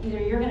knowledge. Either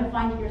you're going to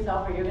find it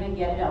yourself or you're going to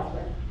get it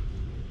elsewhere.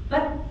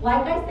 But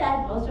like I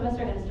said, most of us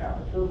are going to start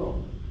with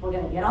Google. We're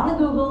going to get on the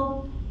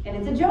Google, and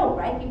it's a joke,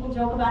 right? People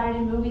joke about it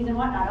in movies and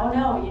whatnot. Oh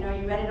no,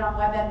 you read it on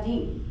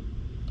WebMD.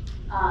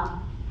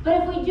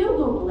 But if we do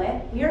Google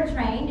it, we are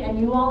trained, and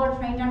you all are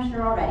trained, I'm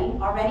sure, already.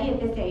 Already at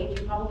this age,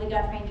 you probably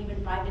got trained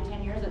even 5 to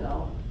 10 years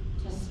ago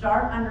to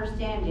start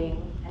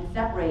understanding and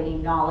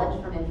separating knowledge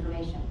from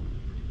information.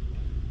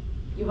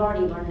 You've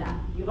already learned that.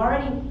 You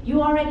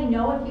already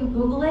know if you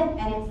Google it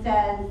and it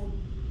says,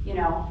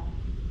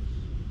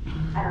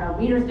 I don't know,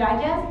 Reader's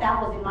Digest. That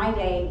was in my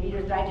day.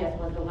 Reader's Digest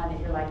was the one that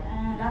you're like,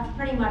 that's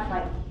pretty much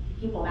like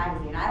People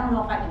magazine. I don't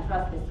know if I can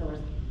trust this source.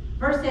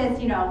 Versus,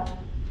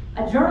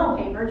 a journal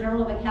paper,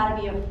 Journal of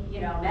Academy of,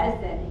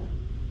 Medicine,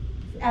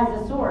 as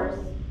a source,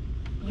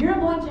 you're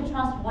going to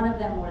trust one of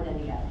them more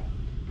than the other.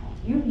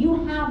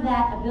 You have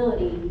that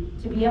ability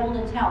to be able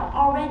to tell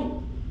already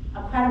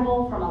a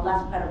credible from a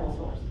less credible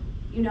source.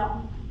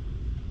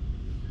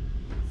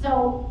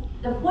 So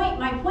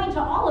my point to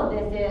all of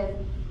this is,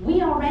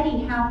 we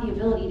already have the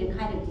ability to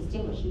kind of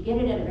distinguish. You get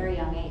it at a very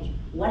young age.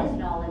 What is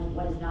knowledge?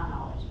 What is not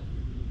knowledge?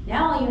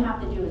 Now all you have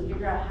to do is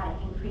figure out how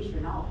to increase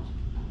your knowledge.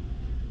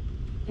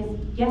 Because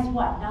guess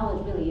what?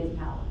 Knowledge really is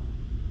power.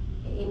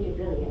 It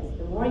really is.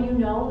 The more you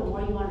know, the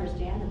more you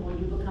understand, the more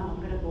you become a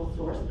critical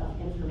source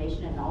of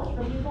information and knowledge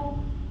for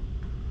people,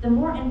 the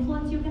more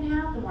influence you can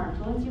have, the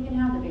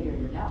bigger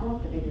your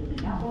network,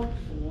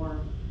 the more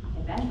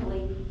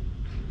eventually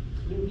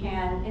you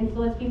can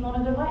influence people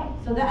in a good way.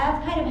 So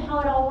that's kind of how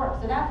it all works.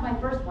 So that's my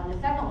first one.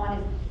 The second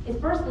one is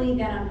first lead,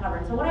 then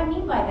uncovered. So what I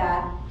mean by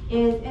that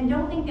is, and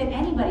don't think that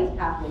anybody's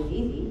pathway is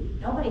easy.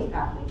 Nobody's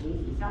pathway is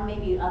easy. Some may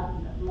be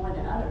more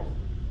than others.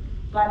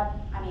 But,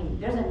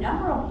 there's a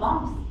number of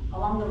bumps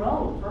along the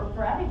road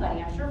for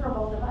everybody. I'm sure for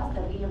both of us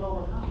that we have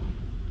overcome.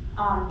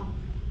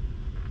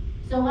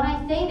 So when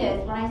I say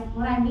this,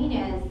 what I mean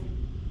is,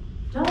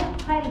 don't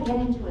try to get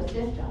into a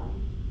system,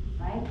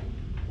 right,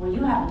 where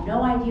you have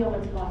no idea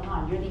what's going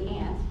on. You're the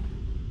ant.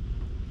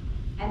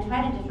 And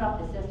try to disrupt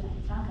the system.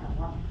 It's not going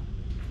to work.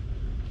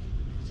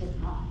 It's just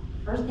not.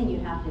 First thing you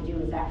have to do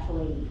is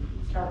actually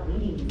start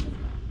reading the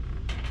system.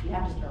 You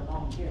have to start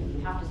volunteering.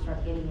 You have to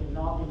start getting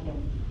involved in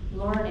things,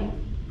 learning,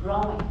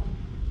 growing.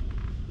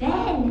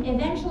 Then,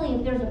 eventually,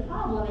 if there's a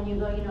problem and you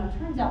go, it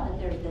turns out that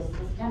there's this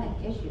systemic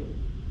issue.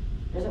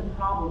 There's a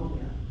problem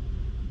here.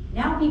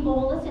 Now people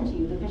will listen to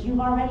you because you've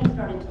already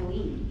started to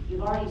lead.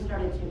 You've already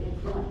started to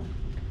influence.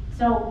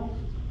 So,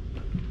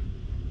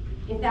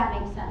 if that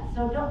makes sense.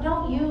 So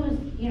don't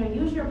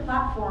use your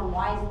platform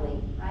wisely,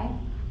 right?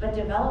 but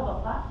develop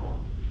a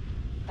platform.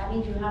 That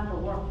means you have to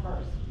work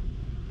first.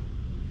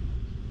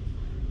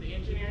 The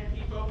engineering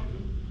people,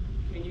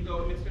 can you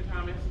go with Mr.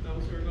 Thomas,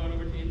 those who are going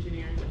over to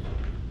engineering?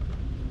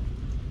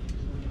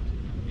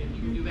 If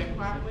you can do that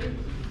clap, please.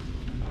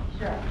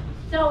 Sure.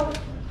 So,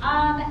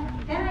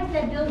 then I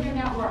said build your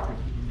network.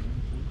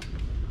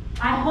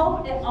 I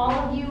hope that all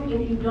of you,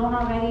 if you don't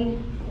already,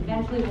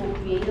 eventually will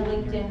create a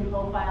LinkedIn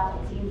profile.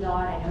 It seems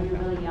odd, I know you're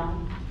really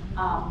young,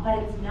 but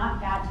it's not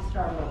bad to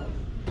start early,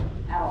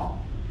 at all.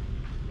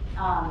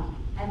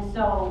 And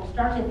so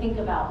start to think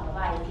about,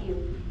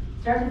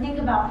 start to think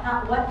about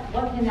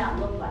what can that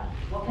look like?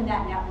 What can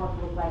that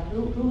network look like?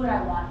 Who would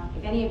I want?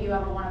 If any of you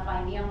ever want to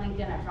find me on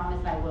LinkedIn, I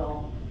promise I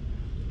will.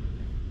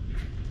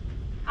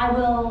 I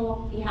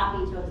will be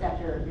happy to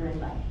accept your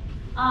invite.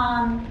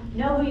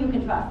 Know who you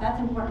can trust, that's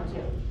important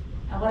too.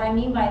 And what I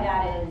mean by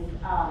that is,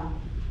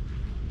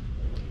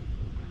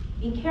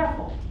 be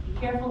careful. Be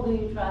careful who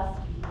you trust.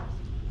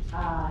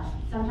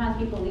 Sometimes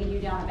people lead you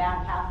down a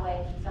bad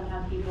pathway.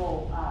 Sometimes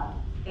people,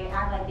 they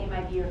act like they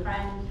might be your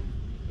friend.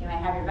 They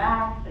might have your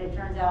back, but it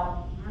turns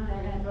out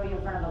they're gonna throw you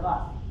in front of a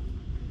bus.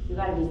 You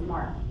gotta be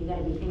smart. You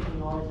gotta be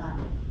thinking all the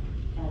time.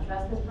 Can I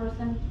trust this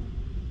person?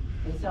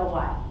 If so,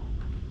 why?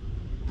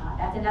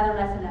 That's another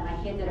lesson that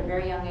my kids at a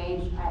very young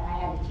age, I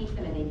had to teach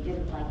them, and they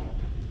didn't like it.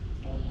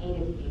 They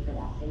hated me for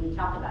that. We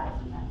talked about it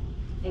sometimes.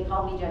 They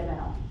called me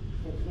judgmental.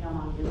 They said,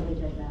 Mom, you're really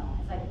judgmental.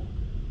 It's like,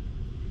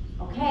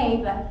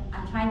 okay, but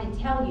I'm trying to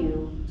tell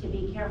you to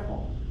be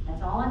careful.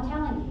 That's all I'm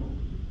telling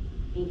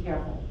you. Be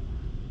careful.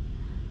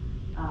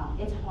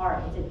 It's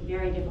hard. It's a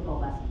very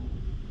difficult lesson.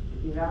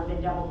 If you've ever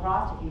been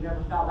double-crossed, if you've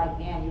ever felt like,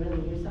 man, you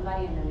really knew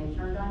somebody and then they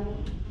turned on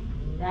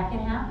you, that can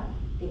happen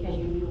because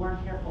you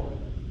weren't careful with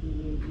it.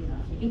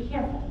 So be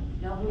careful.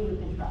 Know who you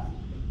can trust.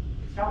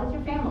 Start with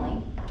your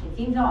family. It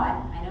seems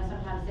odd. I know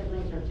sometimes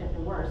siblings are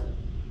the worst,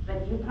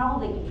 but you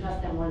probably can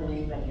trust them more than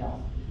anybody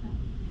else.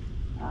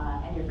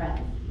 And your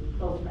friends, your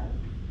close friends.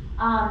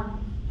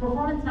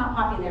 Performance, not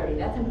popularity.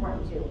 That's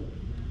important too.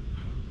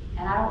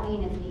 And I don't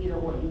mean it's an either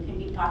or. You can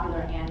be popular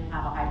and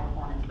have a high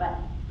performance, but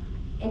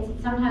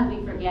sometimes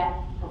we forget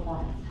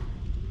performance.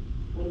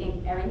 We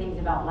think everything's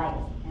about likes,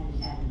 and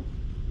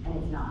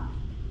it's not.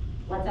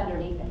 What's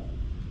underneath it?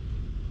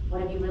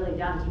 What have you really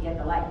done to get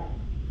the like?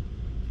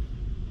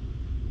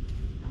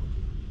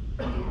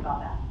 Think about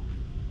that.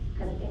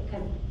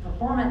 Because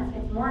performance,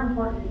 it's more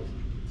important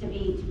to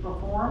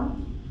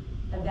perform.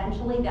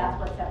 Eventually, that's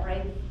what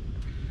separates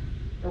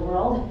the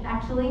world,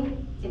 actually,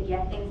 to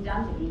get things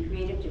done, to be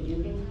creative, to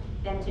do things,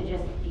 than to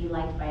just be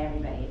liked by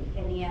everybody.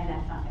 In the end,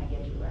 that's not going to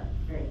get you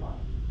very far.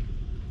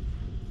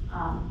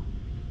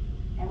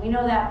 And we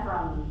know that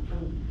from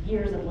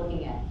years of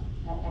looking at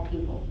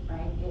people,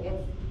 right?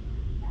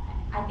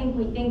 I think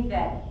we think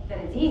that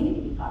it's easy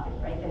to be popular,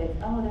 right? That it's,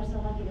 oh, they're so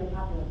lucky they're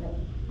popular,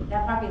 but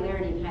that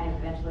popularity kind of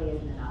eventually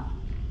isn't enough.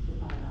 It's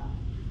just not enough.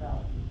 So,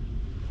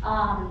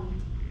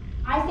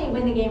 I say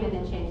win the game and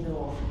then change the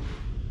rules.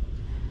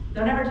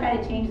 Don't ever try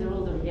to change the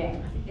rules of the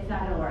game. It's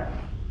not going to work,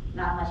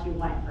 not unless you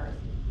won it first.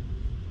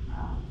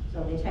 So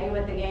if they tell you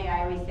what the game,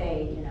 I always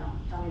say,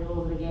 tell me the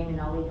rules of the game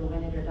and I'll either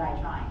win it or die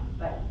trying.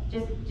 But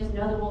just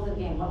know the rules of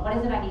the game. What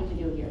is it I need to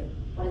do here?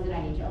 What is it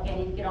I need to? Okay, I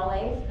need to get all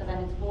A's because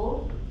I'm in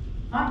school.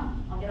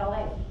 Fine, I'll get all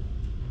A's.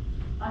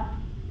 Fine.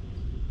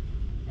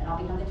 Then I'll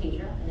become the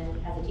teacher, and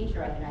then as a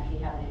teacher, I can actually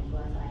have an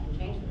influence and I can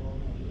change the rules.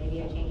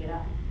 Maybe I change it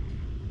up.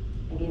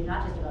 Maybe it's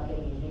not just about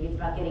getting A's. Maybe it's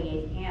about getting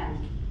A's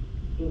and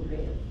being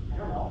creative. I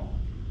don't know.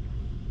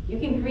 You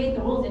can create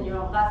the rules in your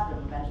own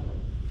classroom eventually,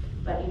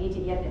 but you need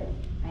to get there,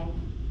 right?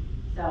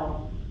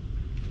 So,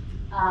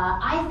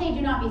 I say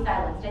do not be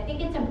silenced. I think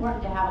it's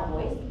important to have a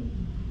voice.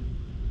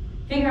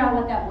 Figure out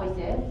what that voice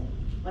is,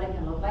 what it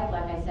can look like.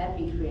 Like I said,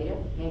 be creative.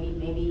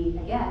 Maybe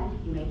again,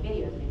 you make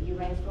videos. Maybe you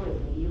write stories.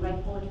 Maybe you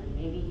write poetry.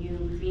 Maybe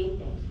you create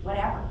things.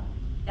 Whatever.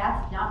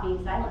 That's not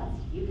being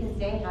silenced. You can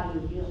say how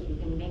you feel. You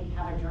can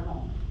have a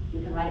journal.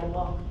 You can write a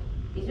book.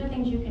 These are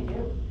things you can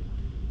do.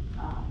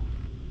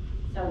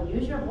 So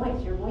use your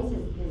voice. Your voice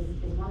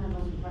is one of the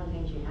most important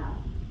things you have.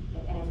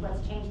 And it's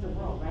what's changed the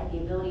world, right? The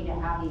ability to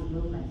have these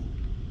movements.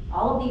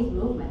 All of these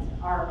movements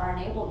are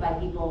enabled by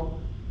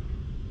people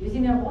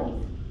using their voice.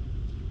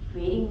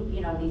 Creating,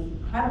 these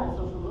incredible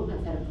social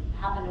movements that have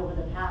happened over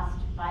the past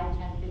 5,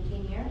 10,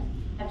 15 years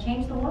have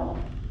changed the world.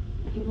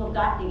 People have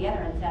gotten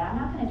together and said, I'm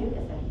not going to do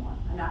this anymore.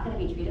 I'm not going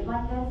to be treated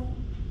like this.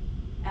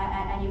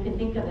 And you can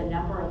think of the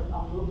number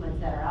of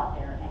movements that are out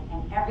there.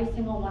 And every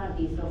single one of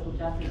these social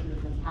justice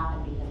movements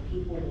happened because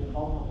people were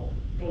vulnerable.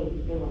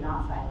 They were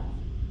not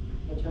silenced.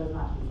 They chose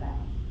not to be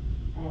silenced.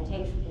 And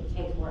it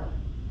takes work.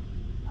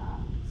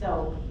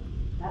 So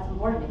that's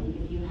important.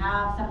 If you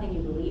have something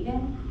you believe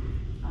in,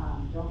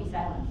 don't be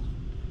silenced.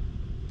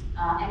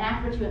 And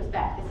act what you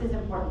expect. This is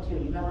important too.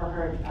 You've ever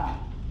heard, have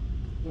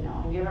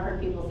you ever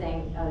heard people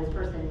saying, oh, this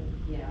person,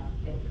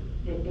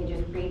 they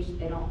just preach,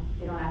 they don't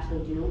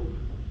actually do.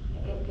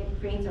 It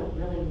creates a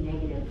really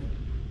negative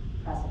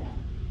precedent.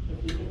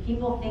 If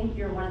people think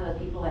you're one of those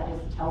people that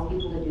just tells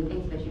people to do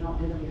things but you don't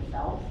do them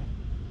yourself,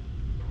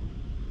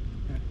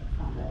 that's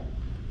not good.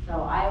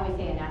 So I always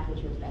say enact what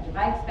you expect. If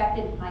I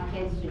expected my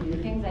kids to do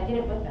things, I did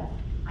it with them.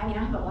 I mean,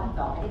 I have a black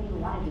belt. I didn't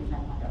even want to do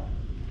taekwondo.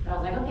 But I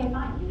was like, okay,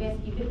 fine. You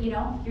guys, you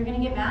know, you're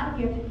gonna get mad if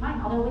you have to, fine,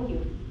 I'll do it with you.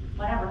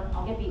 Whatever,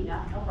 I'll get beaten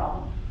up, no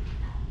problem.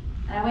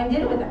 And I went and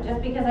did it with them,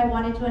 just because I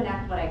wanted to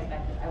enact what I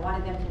expected. I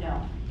wanted them to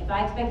know, if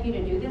I expect you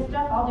to do this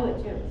stuff, I'll do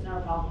it too, it's not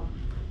a problem.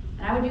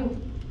 And I would do,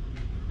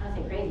 I don't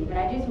say crazy, but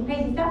I do some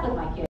crazy stuff with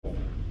my kids.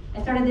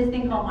 I started this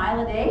thing called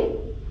Mile a Day.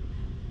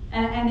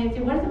 And they'd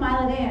say, what is a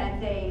mile a day? And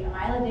I'd say, a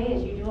mile a day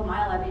is you do a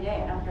mile every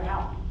day. I don't care how.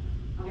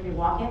 I don't care if you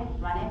walk it,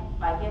 run it,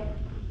 bike it,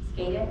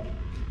 skate it.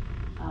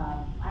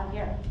 I don't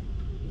care.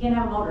 You can't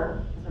have a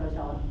motor, that's what I was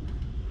telling them.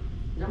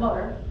 There's a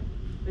motor,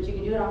 but you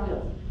can do it on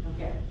wheels. I don't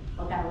care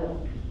what kind of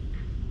wheels.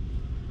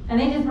 And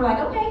they just were like,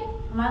 okay,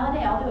 a mile a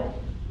day, I'll do it.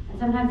 And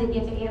sometimes they'd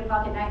get to 8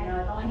 o'clock at night and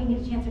they're like, oh, I didn't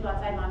get a chance to go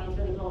outside, Mommy, it's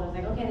really cold. I was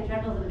like, okay, the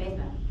treadmill's in the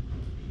basement.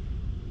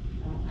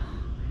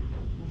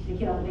 I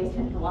get out of the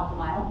basement and walk a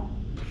mile.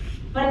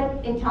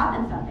 But it taught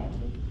them something.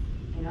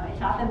 You know, it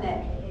taught them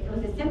that it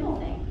was a simple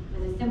thing.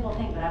 It was a simple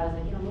thing, but I was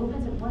like, you know,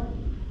 movement's important.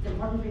 It's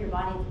important for your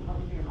body, it's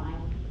important for your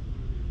mind.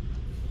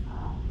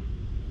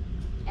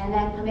 And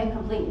then commit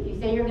complete. If you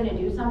say you're gonna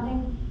do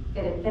something,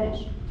 get it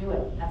finished, do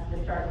it. That's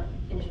the start,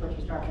 finish what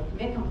you start. But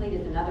commit complete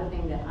is another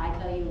thing that I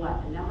tell you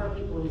what, the number of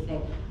people who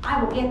say,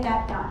 I will get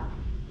that done.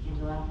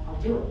 Angela,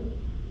 I'll do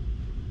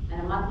it.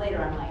 And a month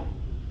later, I'm like,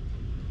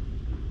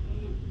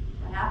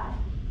 what happened?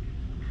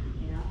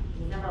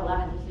 December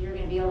 11th, so you're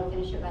going to be able to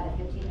finish it by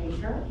the 15th. Are you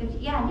sure?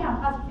 15th? Yeah, I'm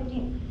positive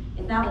 15th.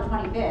 It's now the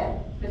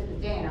 25th,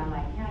 Christmas Day, and I'm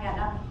like, yeah, I got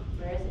nothing.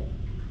 Where is it?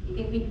 You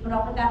think we could put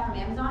up with that from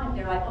Amazon? If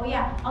they're like, oh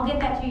yeah, I'll get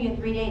that to you in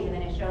 3 days, and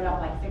then it showed up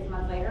like 6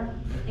 months later,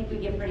 I think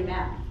we'd get pretty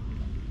mad.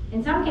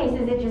 In some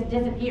cases, it just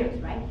disappears,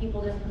 right?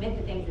 People just commit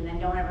to things and then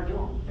don't ever do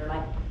them. They're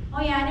like,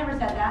 oh yeah, I never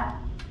said that.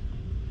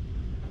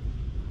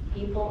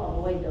 People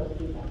avoid those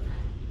people.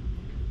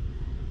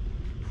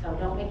 So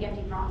don't make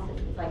empty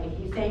promises. It's like if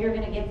you say you're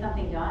gonna get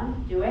something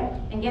done, do it.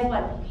 And guess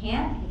what? If you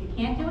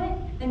can't do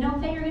it, then don't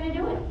say you're gonna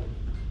do it.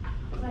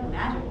 It's like a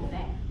magical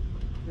thing.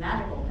 It's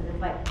magical, because it's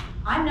like,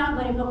 I'm not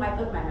going to put my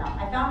foot in my mouth.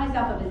 I found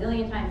myself a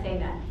bazillion times saying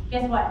that.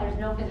 Guess what? There's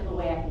no physical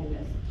way I can do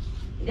this.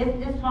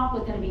 This talk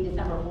was gonna be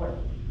December 4th,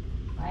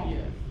 right? Yeah.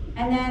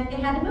 And then it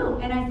had to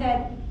move. And I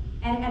said,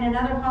 and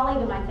another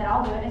colleague of mine said,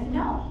 I'll do it. And I said,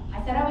 no.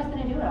 I said I was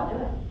gonna do it, I'll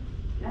do it.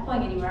 I'm not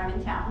going anywhere, I'm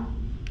in town.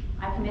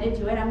 I committed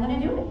to it, I'm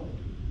gonna do it.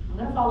 I'm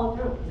going to follow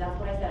through, because that's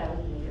what I said I was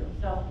going to do.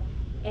 So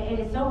it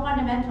is so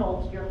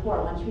fundamental to your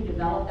core. Once you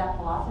develop that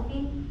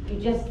philosophy, you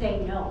just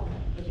say no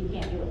if you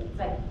can't do it. It's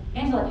like,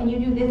 Angela, can you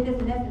do this, this,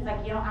 and this? It's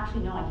like, you know,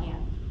 actually, no, I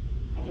can't.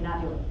 I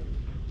cannot do it.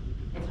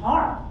 It's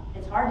hard.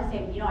 It's hard to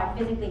say, you know, I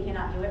physically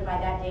cannot do it by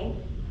that date.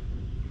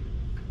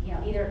 You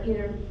know, either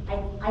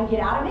I get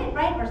out of it,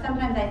 right? Or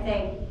sometimes I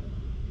say,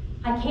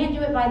 I can't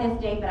do it by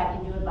this date, but I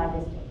can do it by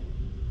this date.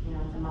 You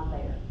know, it's a month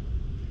later.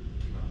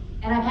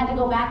 And I've had to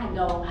go back and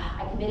go,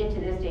 I committed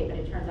to this date, but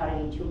it turns out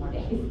I need 2 more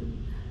days.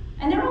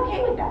 And they're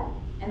okay with that.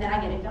 And then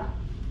I get it done.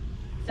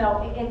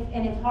 So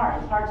it's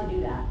hard to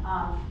do that.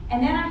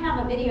 And then I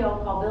have a video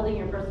called Building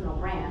Your Personal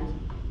Brand.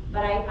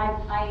 But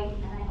I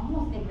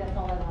almost think that's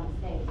all I want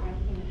to say. Is there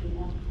anything that you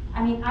know?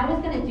 I mean, I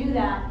was gonna do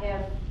that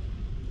if,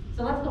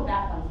 so let's go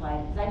back one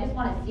slide, because I just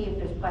want to see if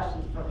there's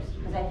questions first,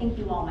 because I think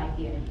you all might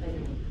be an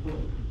implicit group.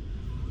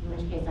 In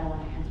which case I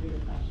want to answer your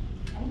questions.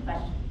 Any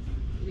questions?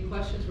 Any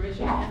questions? Raise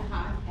your hand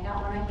high. I got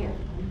one right here.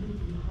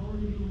 How are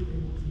you able to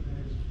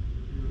manage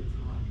your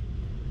time?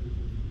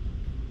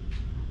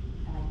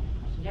 I like that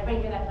question. Did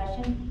everybody hear that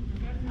question?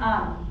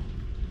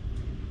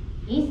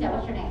 Issa,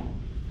 what's your name?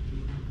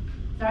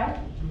 Sorry?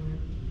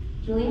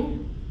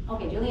 Julian?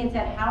 Okay, Julian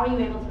said, how are you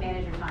able to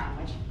manage your time?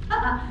 Which,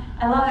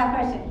 I love that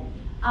question.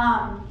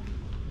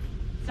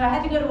 So I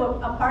had to go to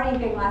a party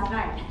thing last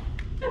night.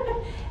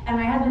 And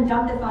my husband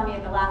dumped this on me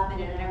at the last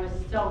minute, and I was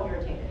so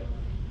irritated.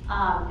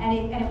 And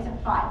it was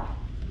at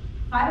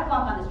 5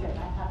 o'clock on the strip.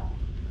 I thought,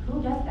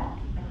 who does that?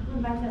 Like, who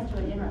invites us to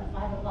a dinner at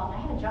 5 o'clock? I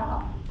had a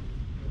job.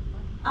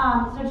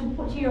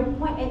 So to your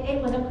point,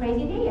 it was a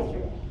crazy day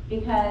yesterday,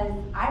 because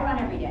I run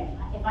every day.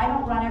 If I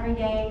don't run every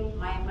day,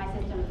 my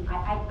system,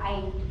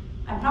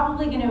 I'm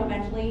probably going to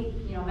eventually,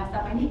 you know, mess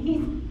up my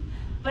knees.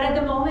 But at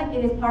the moment,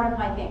 it is part of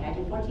my thing. I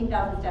do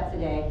 14,000 steps a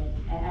day,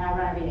 and I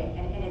run every day.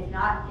 And it's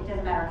not, it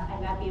doesn't matter.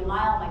 It might be a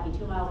mile, it might be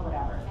 2 miles,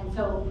 whatever. And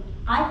so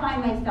I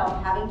find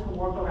myself having to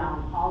work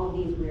around all of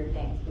these weird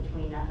things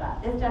between, I've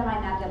got this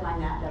deadline, that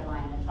deadline,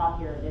 and talk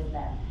here, this,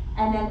 that,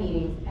 and then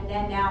meetings, and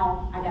then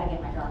now I gotta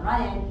get my darn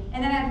run in,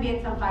 and then I have to be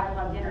at some 5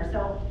 o'clock dinner.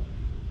 So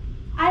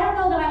I don't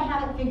know that I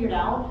have it figured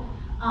out.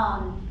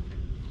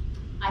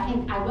 I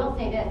think I will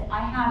say this. I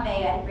have I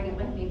didn't bring it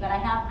with me, but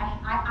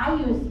I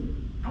use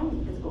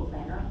physical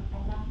planner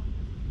right now.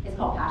 It's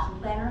called Passion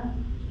Planner.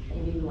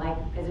 Maybe you like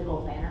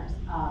physical planners.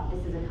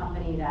 This is a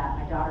company that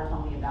my daughter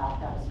told me about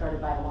that was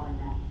started by a woman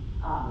that,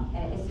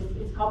 and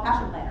it's called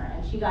Passion Planner.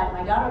 And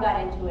my daughter got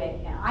into it,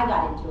 and I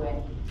got into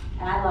it,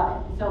 and I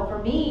love it. So for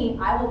me,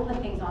 I will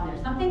put things on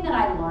there. Something that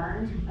I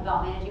learned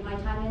about managing my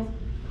time is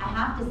I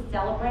have to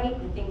celebrate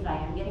the things I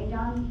am getting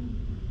done.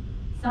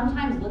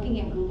 sometimes looking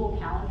at Google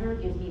Calendar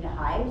gives me the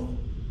hives,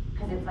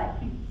 because it's like,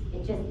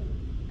 it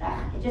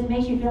just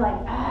makes you feel like,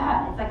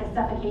 it's like a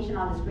suffocation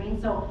on the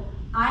screen. So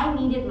I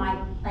needed my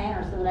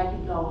planner so that I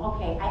could go,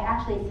 okay, I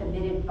actually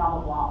submitted blah,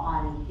 blah, blah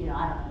on, I don't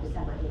know,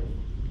 December 8th.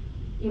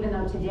 Even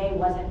though today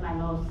wasn't my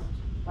most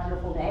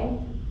wonderful day,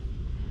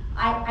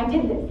 I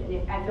did this,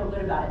 and I feel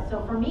good about it.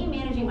 So for me,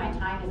 managing my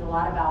time is a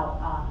lot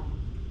about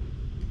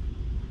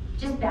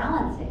just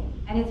balancing,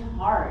 and it's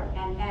hard.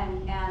 And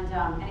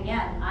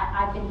again,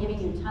 I've been giving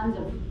you tons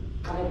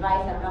of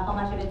advice. I don't know how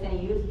much of it's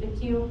any use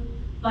to you,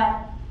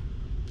 but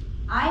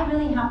I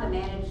really have to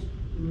manage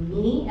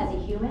me as a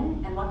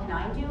human, and what can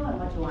I do, and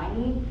what do I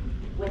need,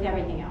 with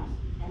everything else.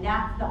 And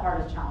that's the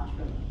hardest challenge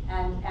for me.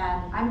 And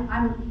I'm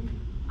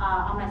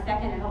on my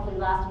second and hopefully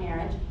last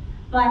marriage,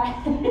 but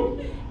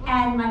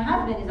and my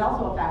husband is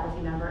also a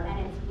faculty member,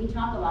 and we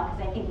talk a lot,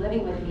 because I think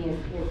living with me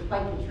is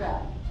quite the trip,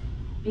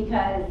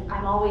 because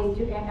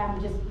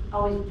I'm just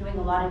always doing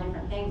a lot of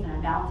different things, and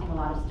I'm balancing a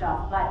lot of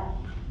stuff. But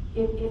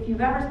if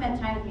you've ever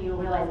spent time with me, you'll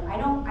realize I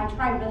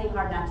try really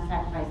hard not to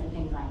sacrifice the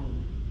things I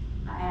need,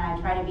 and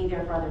I try to be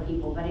there for other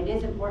people, but it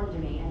is important to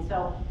me. And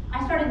so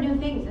I started new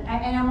things,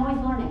 and I'm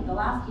always learning. The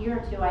last year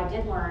or two, I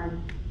did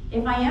learn,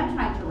 if I am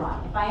trying to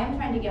run, if I am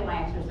trying to get my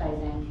exercise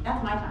in,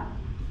 that's my time.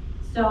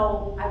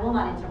 So I will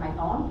not answer my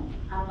phone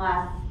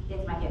unless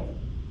it's my kids.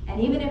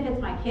 And even if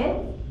it's my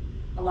kids,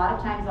 a lot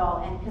of times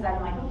because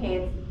I'm like, okay,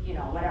 it's,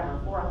 whatever,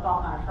 4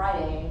 o'clock on a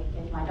Friday.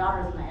 If my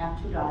daughters, and I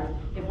have 2 daughters,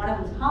 if one of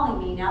them's calling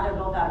me, now they're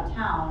both out of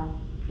town,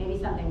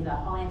 maybe something's up,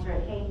 I'll answer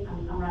it, hey,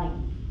 I'm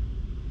running.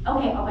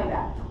 Okay, I'll be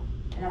back.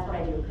 And that's what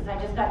I do, because I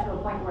just got to a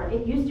point where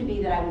it used to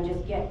be that I would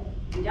just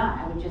be done.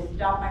 I would just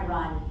stop my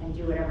run and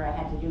do whatever I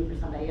had to do for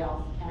somebody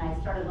else. And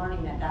I started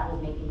learning that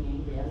was making me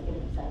angry. I was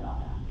getting upset about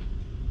that,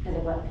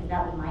 because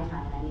that was my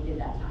time, and I needed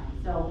that time.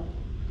 So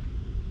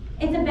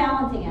it's a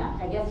balancing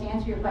act. I guess to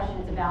answer your question,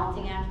 it's a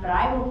balancing act, but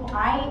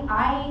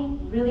I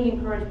really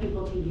encourage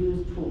people to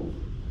use tools.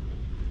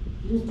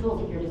 Use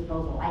tools at your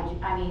disposal.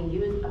 I mean,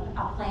 use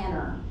a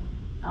planner.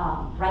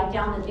 Write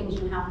down the things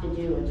you have to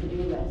do, a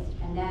to-do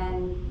list, and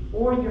then,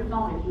 or your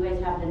phone if you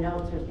guys have the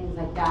notes or things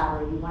like that,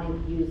 or you want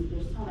to use,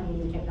 there's so many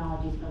new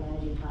technologies for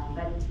managing time,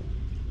 but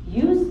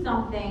use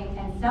something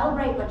and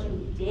celebrate what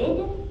you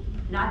did,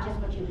 not just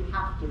what you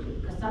have to do.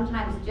 Because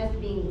sometimes just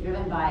being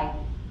driven by,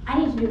 I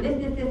need to do this,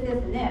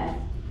 and this,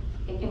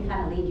 it can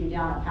kind of lead you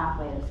down a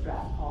pathway of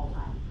stress all the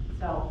time.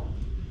 So,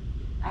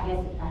 I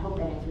hope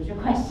that answers your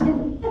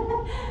question.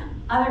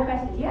 Other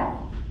questions? Yeah.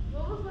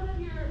 What was one of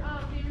your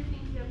favorite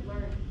things you have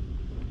learned?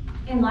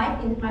 In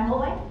life, in my whole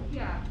life?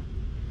 Yeah.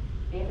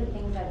 Favorite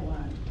things I've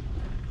learned.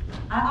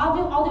 I'll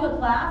do a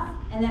class,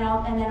 and then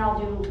I'll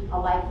do a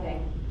life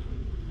thing.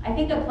 I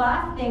think a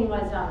class thing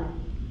was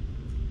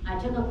I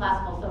took a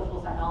class called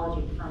social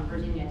psychology from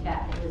Virginia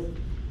Tech. It was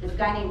this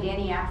guy named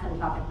Danny Axon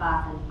taught the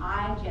class, and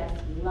I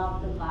just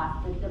loved the class.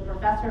 The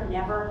professor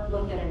never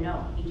looked at a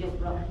note. He just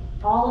wrote.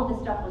 All of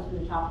the stuff was from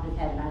the top of his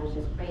head, and I was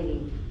just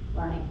crazy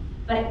learning.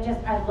 But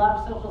I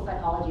loved social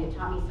psychology. It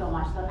taught me so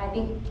much. So I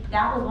think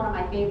that was one of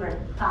my favorite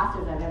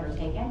classes I've ever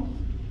taken.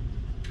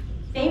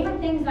 Favorite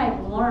things I've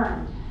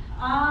learned,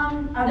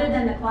 other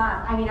than the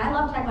class. I mean, I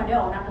love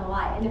Taekwondo, I'm not gonna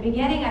lie. In the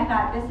beginning, I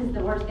thought, this is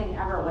the worst thing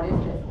ever, what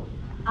is this?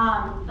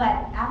 But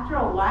after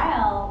a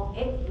while,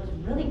 it was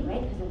really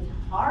great because it's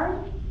hard,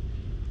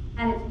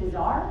 and it's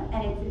bizarre,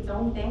 and it's its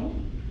own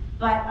thing.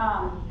 But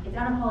it's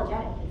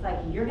unapologetic. It's like,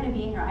 you're gonna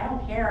be in here, I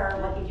don't care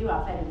what you do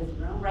outside of this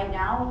room. Right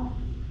now,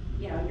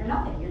 you're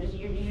nothing, you're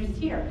just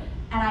here.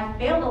 And I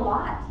failed a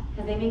lot,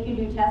 because they make you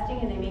do testing,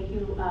 and they make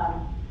you,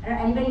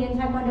 anybody in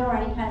Taekwondo or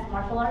any kind of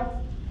martial arts,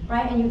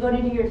 right? And you go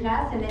to do your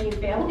test, and then you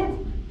fail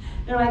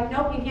it. They're like,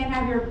 nope, you can't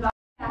have your body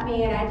at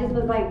me. And I just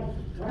was like,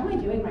 what am I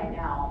doing right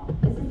now?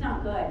 This is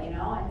not good,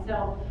 And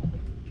so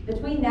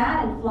between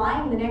that and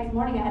flying, the next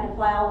morning I had to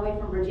fly all the way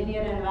from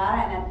Virginia to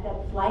Nevada, and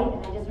that flight,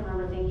 and I just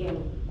remember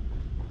thinking,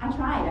 I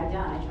tried, I'm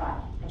done, I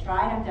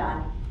tried, I'm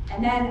done.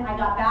 And then I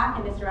got back,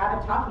 and Mr.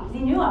 Abbott talked to me, because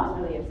he knew I was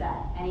really upset.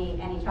 And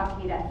he talked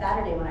to me that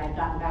Saturday when I had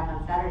gotten back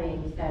on Saturday,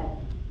 and he said,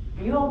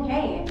 are you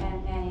okay?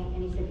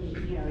 And he said,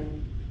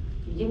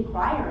 you didn't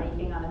cry or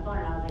anything on the phone.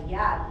 And I was like,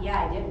 yeah,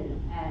 I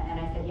didn't. And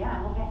I said, yeah,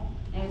 I'm okay.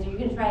 And he goes, are you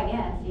gonna try again?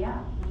 I said, yeah,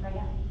 I'm gonna try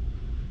again.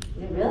 He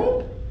said,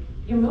 really?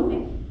 You're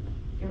moving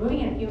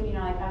in a few,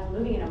 like I was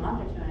moving in a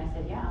month or two, and I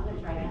said, yeah, I'm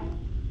gonna try again.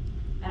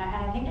 And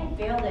I think I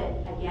failed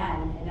it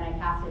again, and then I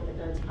passed it the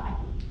third time.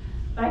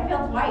 But I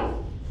failed twice.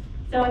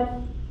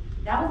 So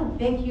that was a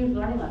big, huge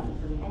learning lesson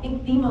for me. I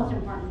think the most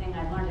important thing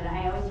I've learned, and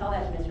I always tell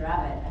that to Mr.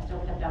 Abbott, I still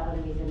kept up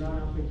with him, he's in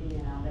Roanoke,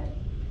 Virginia now, but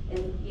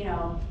is,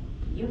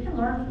 you can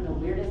learn from the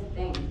weirdest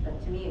things,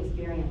 but to me,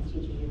 experience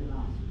teaches you the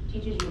most.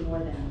 Teaches you more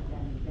than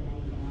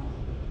anything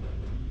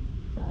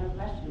else. Other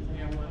questions?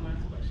 Yeah, one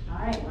last question. All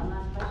right, one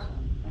last question.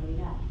 What do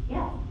we got?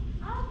 Yeah.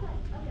 Okay.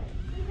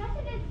 Is that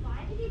an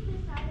advantage to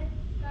decided to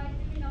start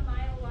doing a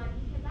mile run?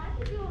 Because I have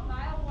to do a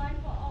mile run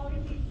for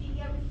always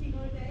eating every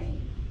single day.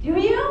 Do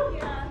you?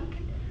 Yeah.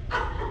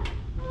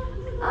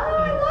 Oh,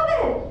 I love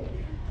it.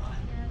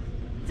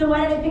 So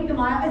why did I pick the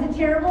mile? Is it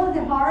terrible? Is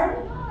it hard?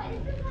 No,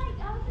 it's just like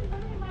I was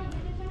running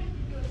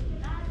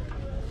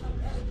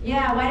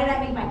Yeah, why did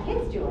I make my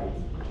kids do it?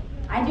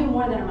 I do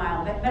more than a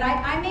mile, but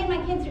I made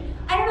my kids do,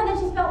 I don't know,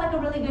 that just felt like a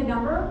really good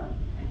number.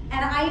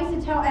 And I used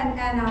to tell, and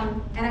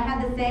I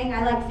had this saying,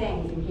 I like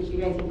sayings in case you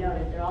guys have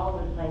noticed, they're all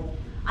over the place.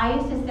 I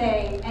used to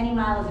say, any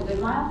mile is a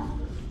good mile.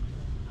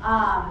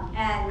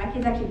 And my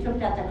kids actually took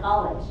that to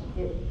college.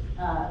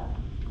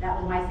 That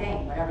was my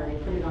saying, whatever, they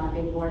put it on a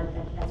big board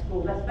at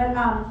school. But I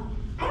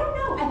don't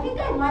know, I think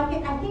I like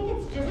it. I think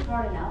it's just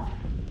hard enough,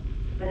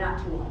 but not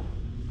too hard.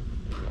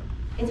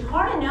 It's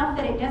hard enough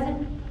that it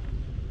doesn't,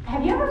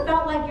 have you ever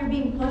felt like you're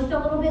being pushed a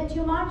little bit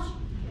too much?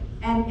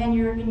 And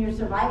you're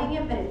surviving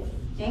it, but it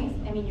stinks?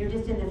 I mean, you're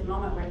just in this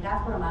moment where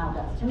that's what a mile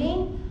does. To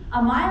me,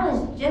 a mile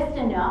is just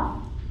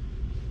enough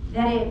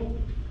that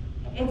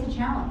it's a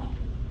challenge.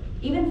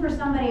 Even for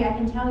somebody, I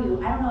can tell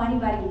you, I don't know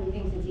anybody who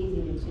thinks it's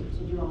easy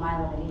to do a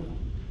mile of anything.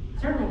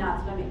 Certainly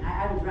not swimming.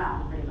 I would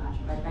drown pretty much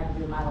if I tried to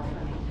do a mile of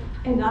swimming.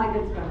 I'm not a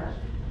good swimmer.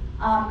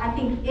 I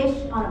think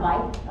ish on a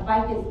bike. A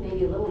bike is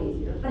maybe a little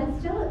easier, but it's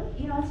still,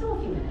 it's still a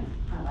few minutes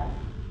on a bike.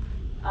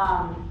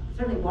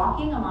 Certainly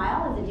walking a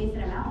mile is a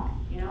decent amount.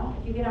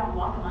 If you get out and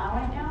walk a mile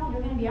right now,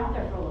 you're going to be out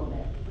there for a little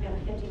bit. You're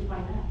going to have 15,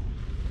 20 minutes.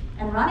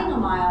 And running a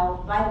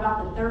mile, by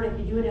about the third, if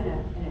you do it in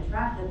a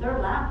track, the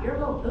third lap, you're a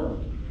little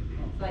pooped.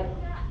 It's like,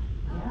 yeah.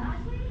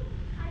 Actually,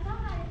 I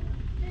thought I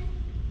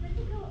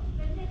physical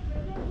fitness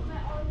movement my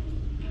already.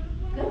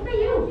 Good for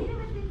you. I did it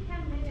within 10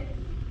 minutes.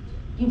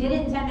 You did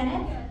it in 10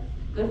 minutes? Yes.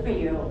 Good for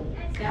you.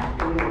 That's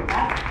for you.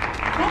 That's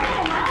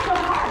 10-minute miles are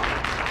hard.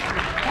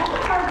 That's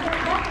a hard.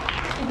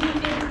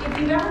 If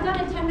you've ever done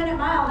a 10-minute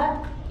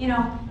mile,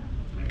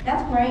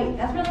 that's great.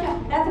 That's really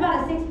good. That's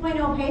about a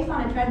 6.0 pace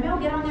on a treadmill.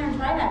 Get on there and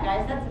try that,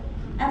 guys.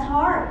 That's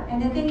hard.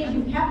 And the thing is,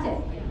 you've kept it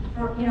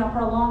for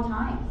a long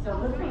time. So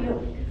good for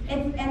you.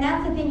 And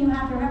that's the thing you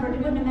have to remember. It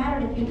wouldn't have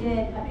mattered if you did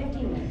a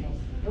 15-minute pace.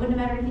 It wouldn't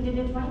have mattered if you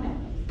did a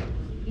 20-minute pace.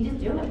 You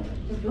just do it.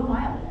 Just do a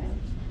mile, guys.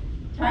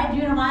 Try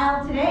doing a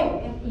mile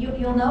today.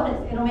 You'll notice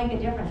it'll make a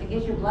difference. It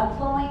gets your blood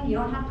flowing. You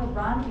don't have to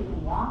run. You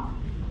can walk.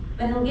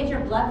 But it'll get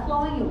your blood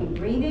flowing. You'll be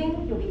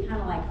breathing. You'll be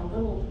kind of like a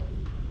little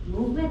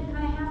movement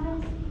kind of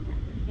happens.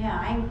 Yeah,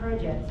 I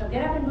encourage it. So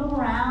get up and move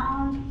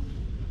around.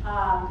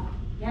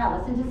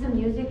 Listen to some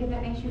music if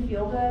it makes you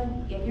feel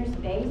good. Get your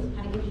space.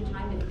 Kind of gives you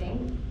time to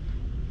think.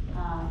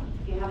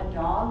 If you have a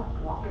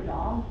dog, walk your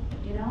dog.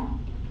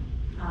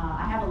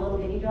 I have a little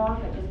bitty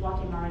dog. I just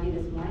walked him already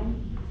this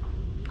morning.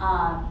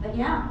 But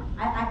yeah,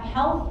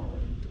 health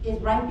is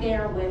right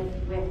there with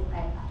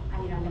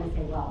I'm going to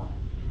say wealth,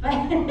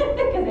 but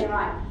because they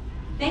rhyme.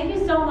 Thank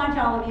you so much,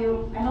 all of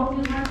you. I hope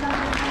you learned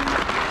something.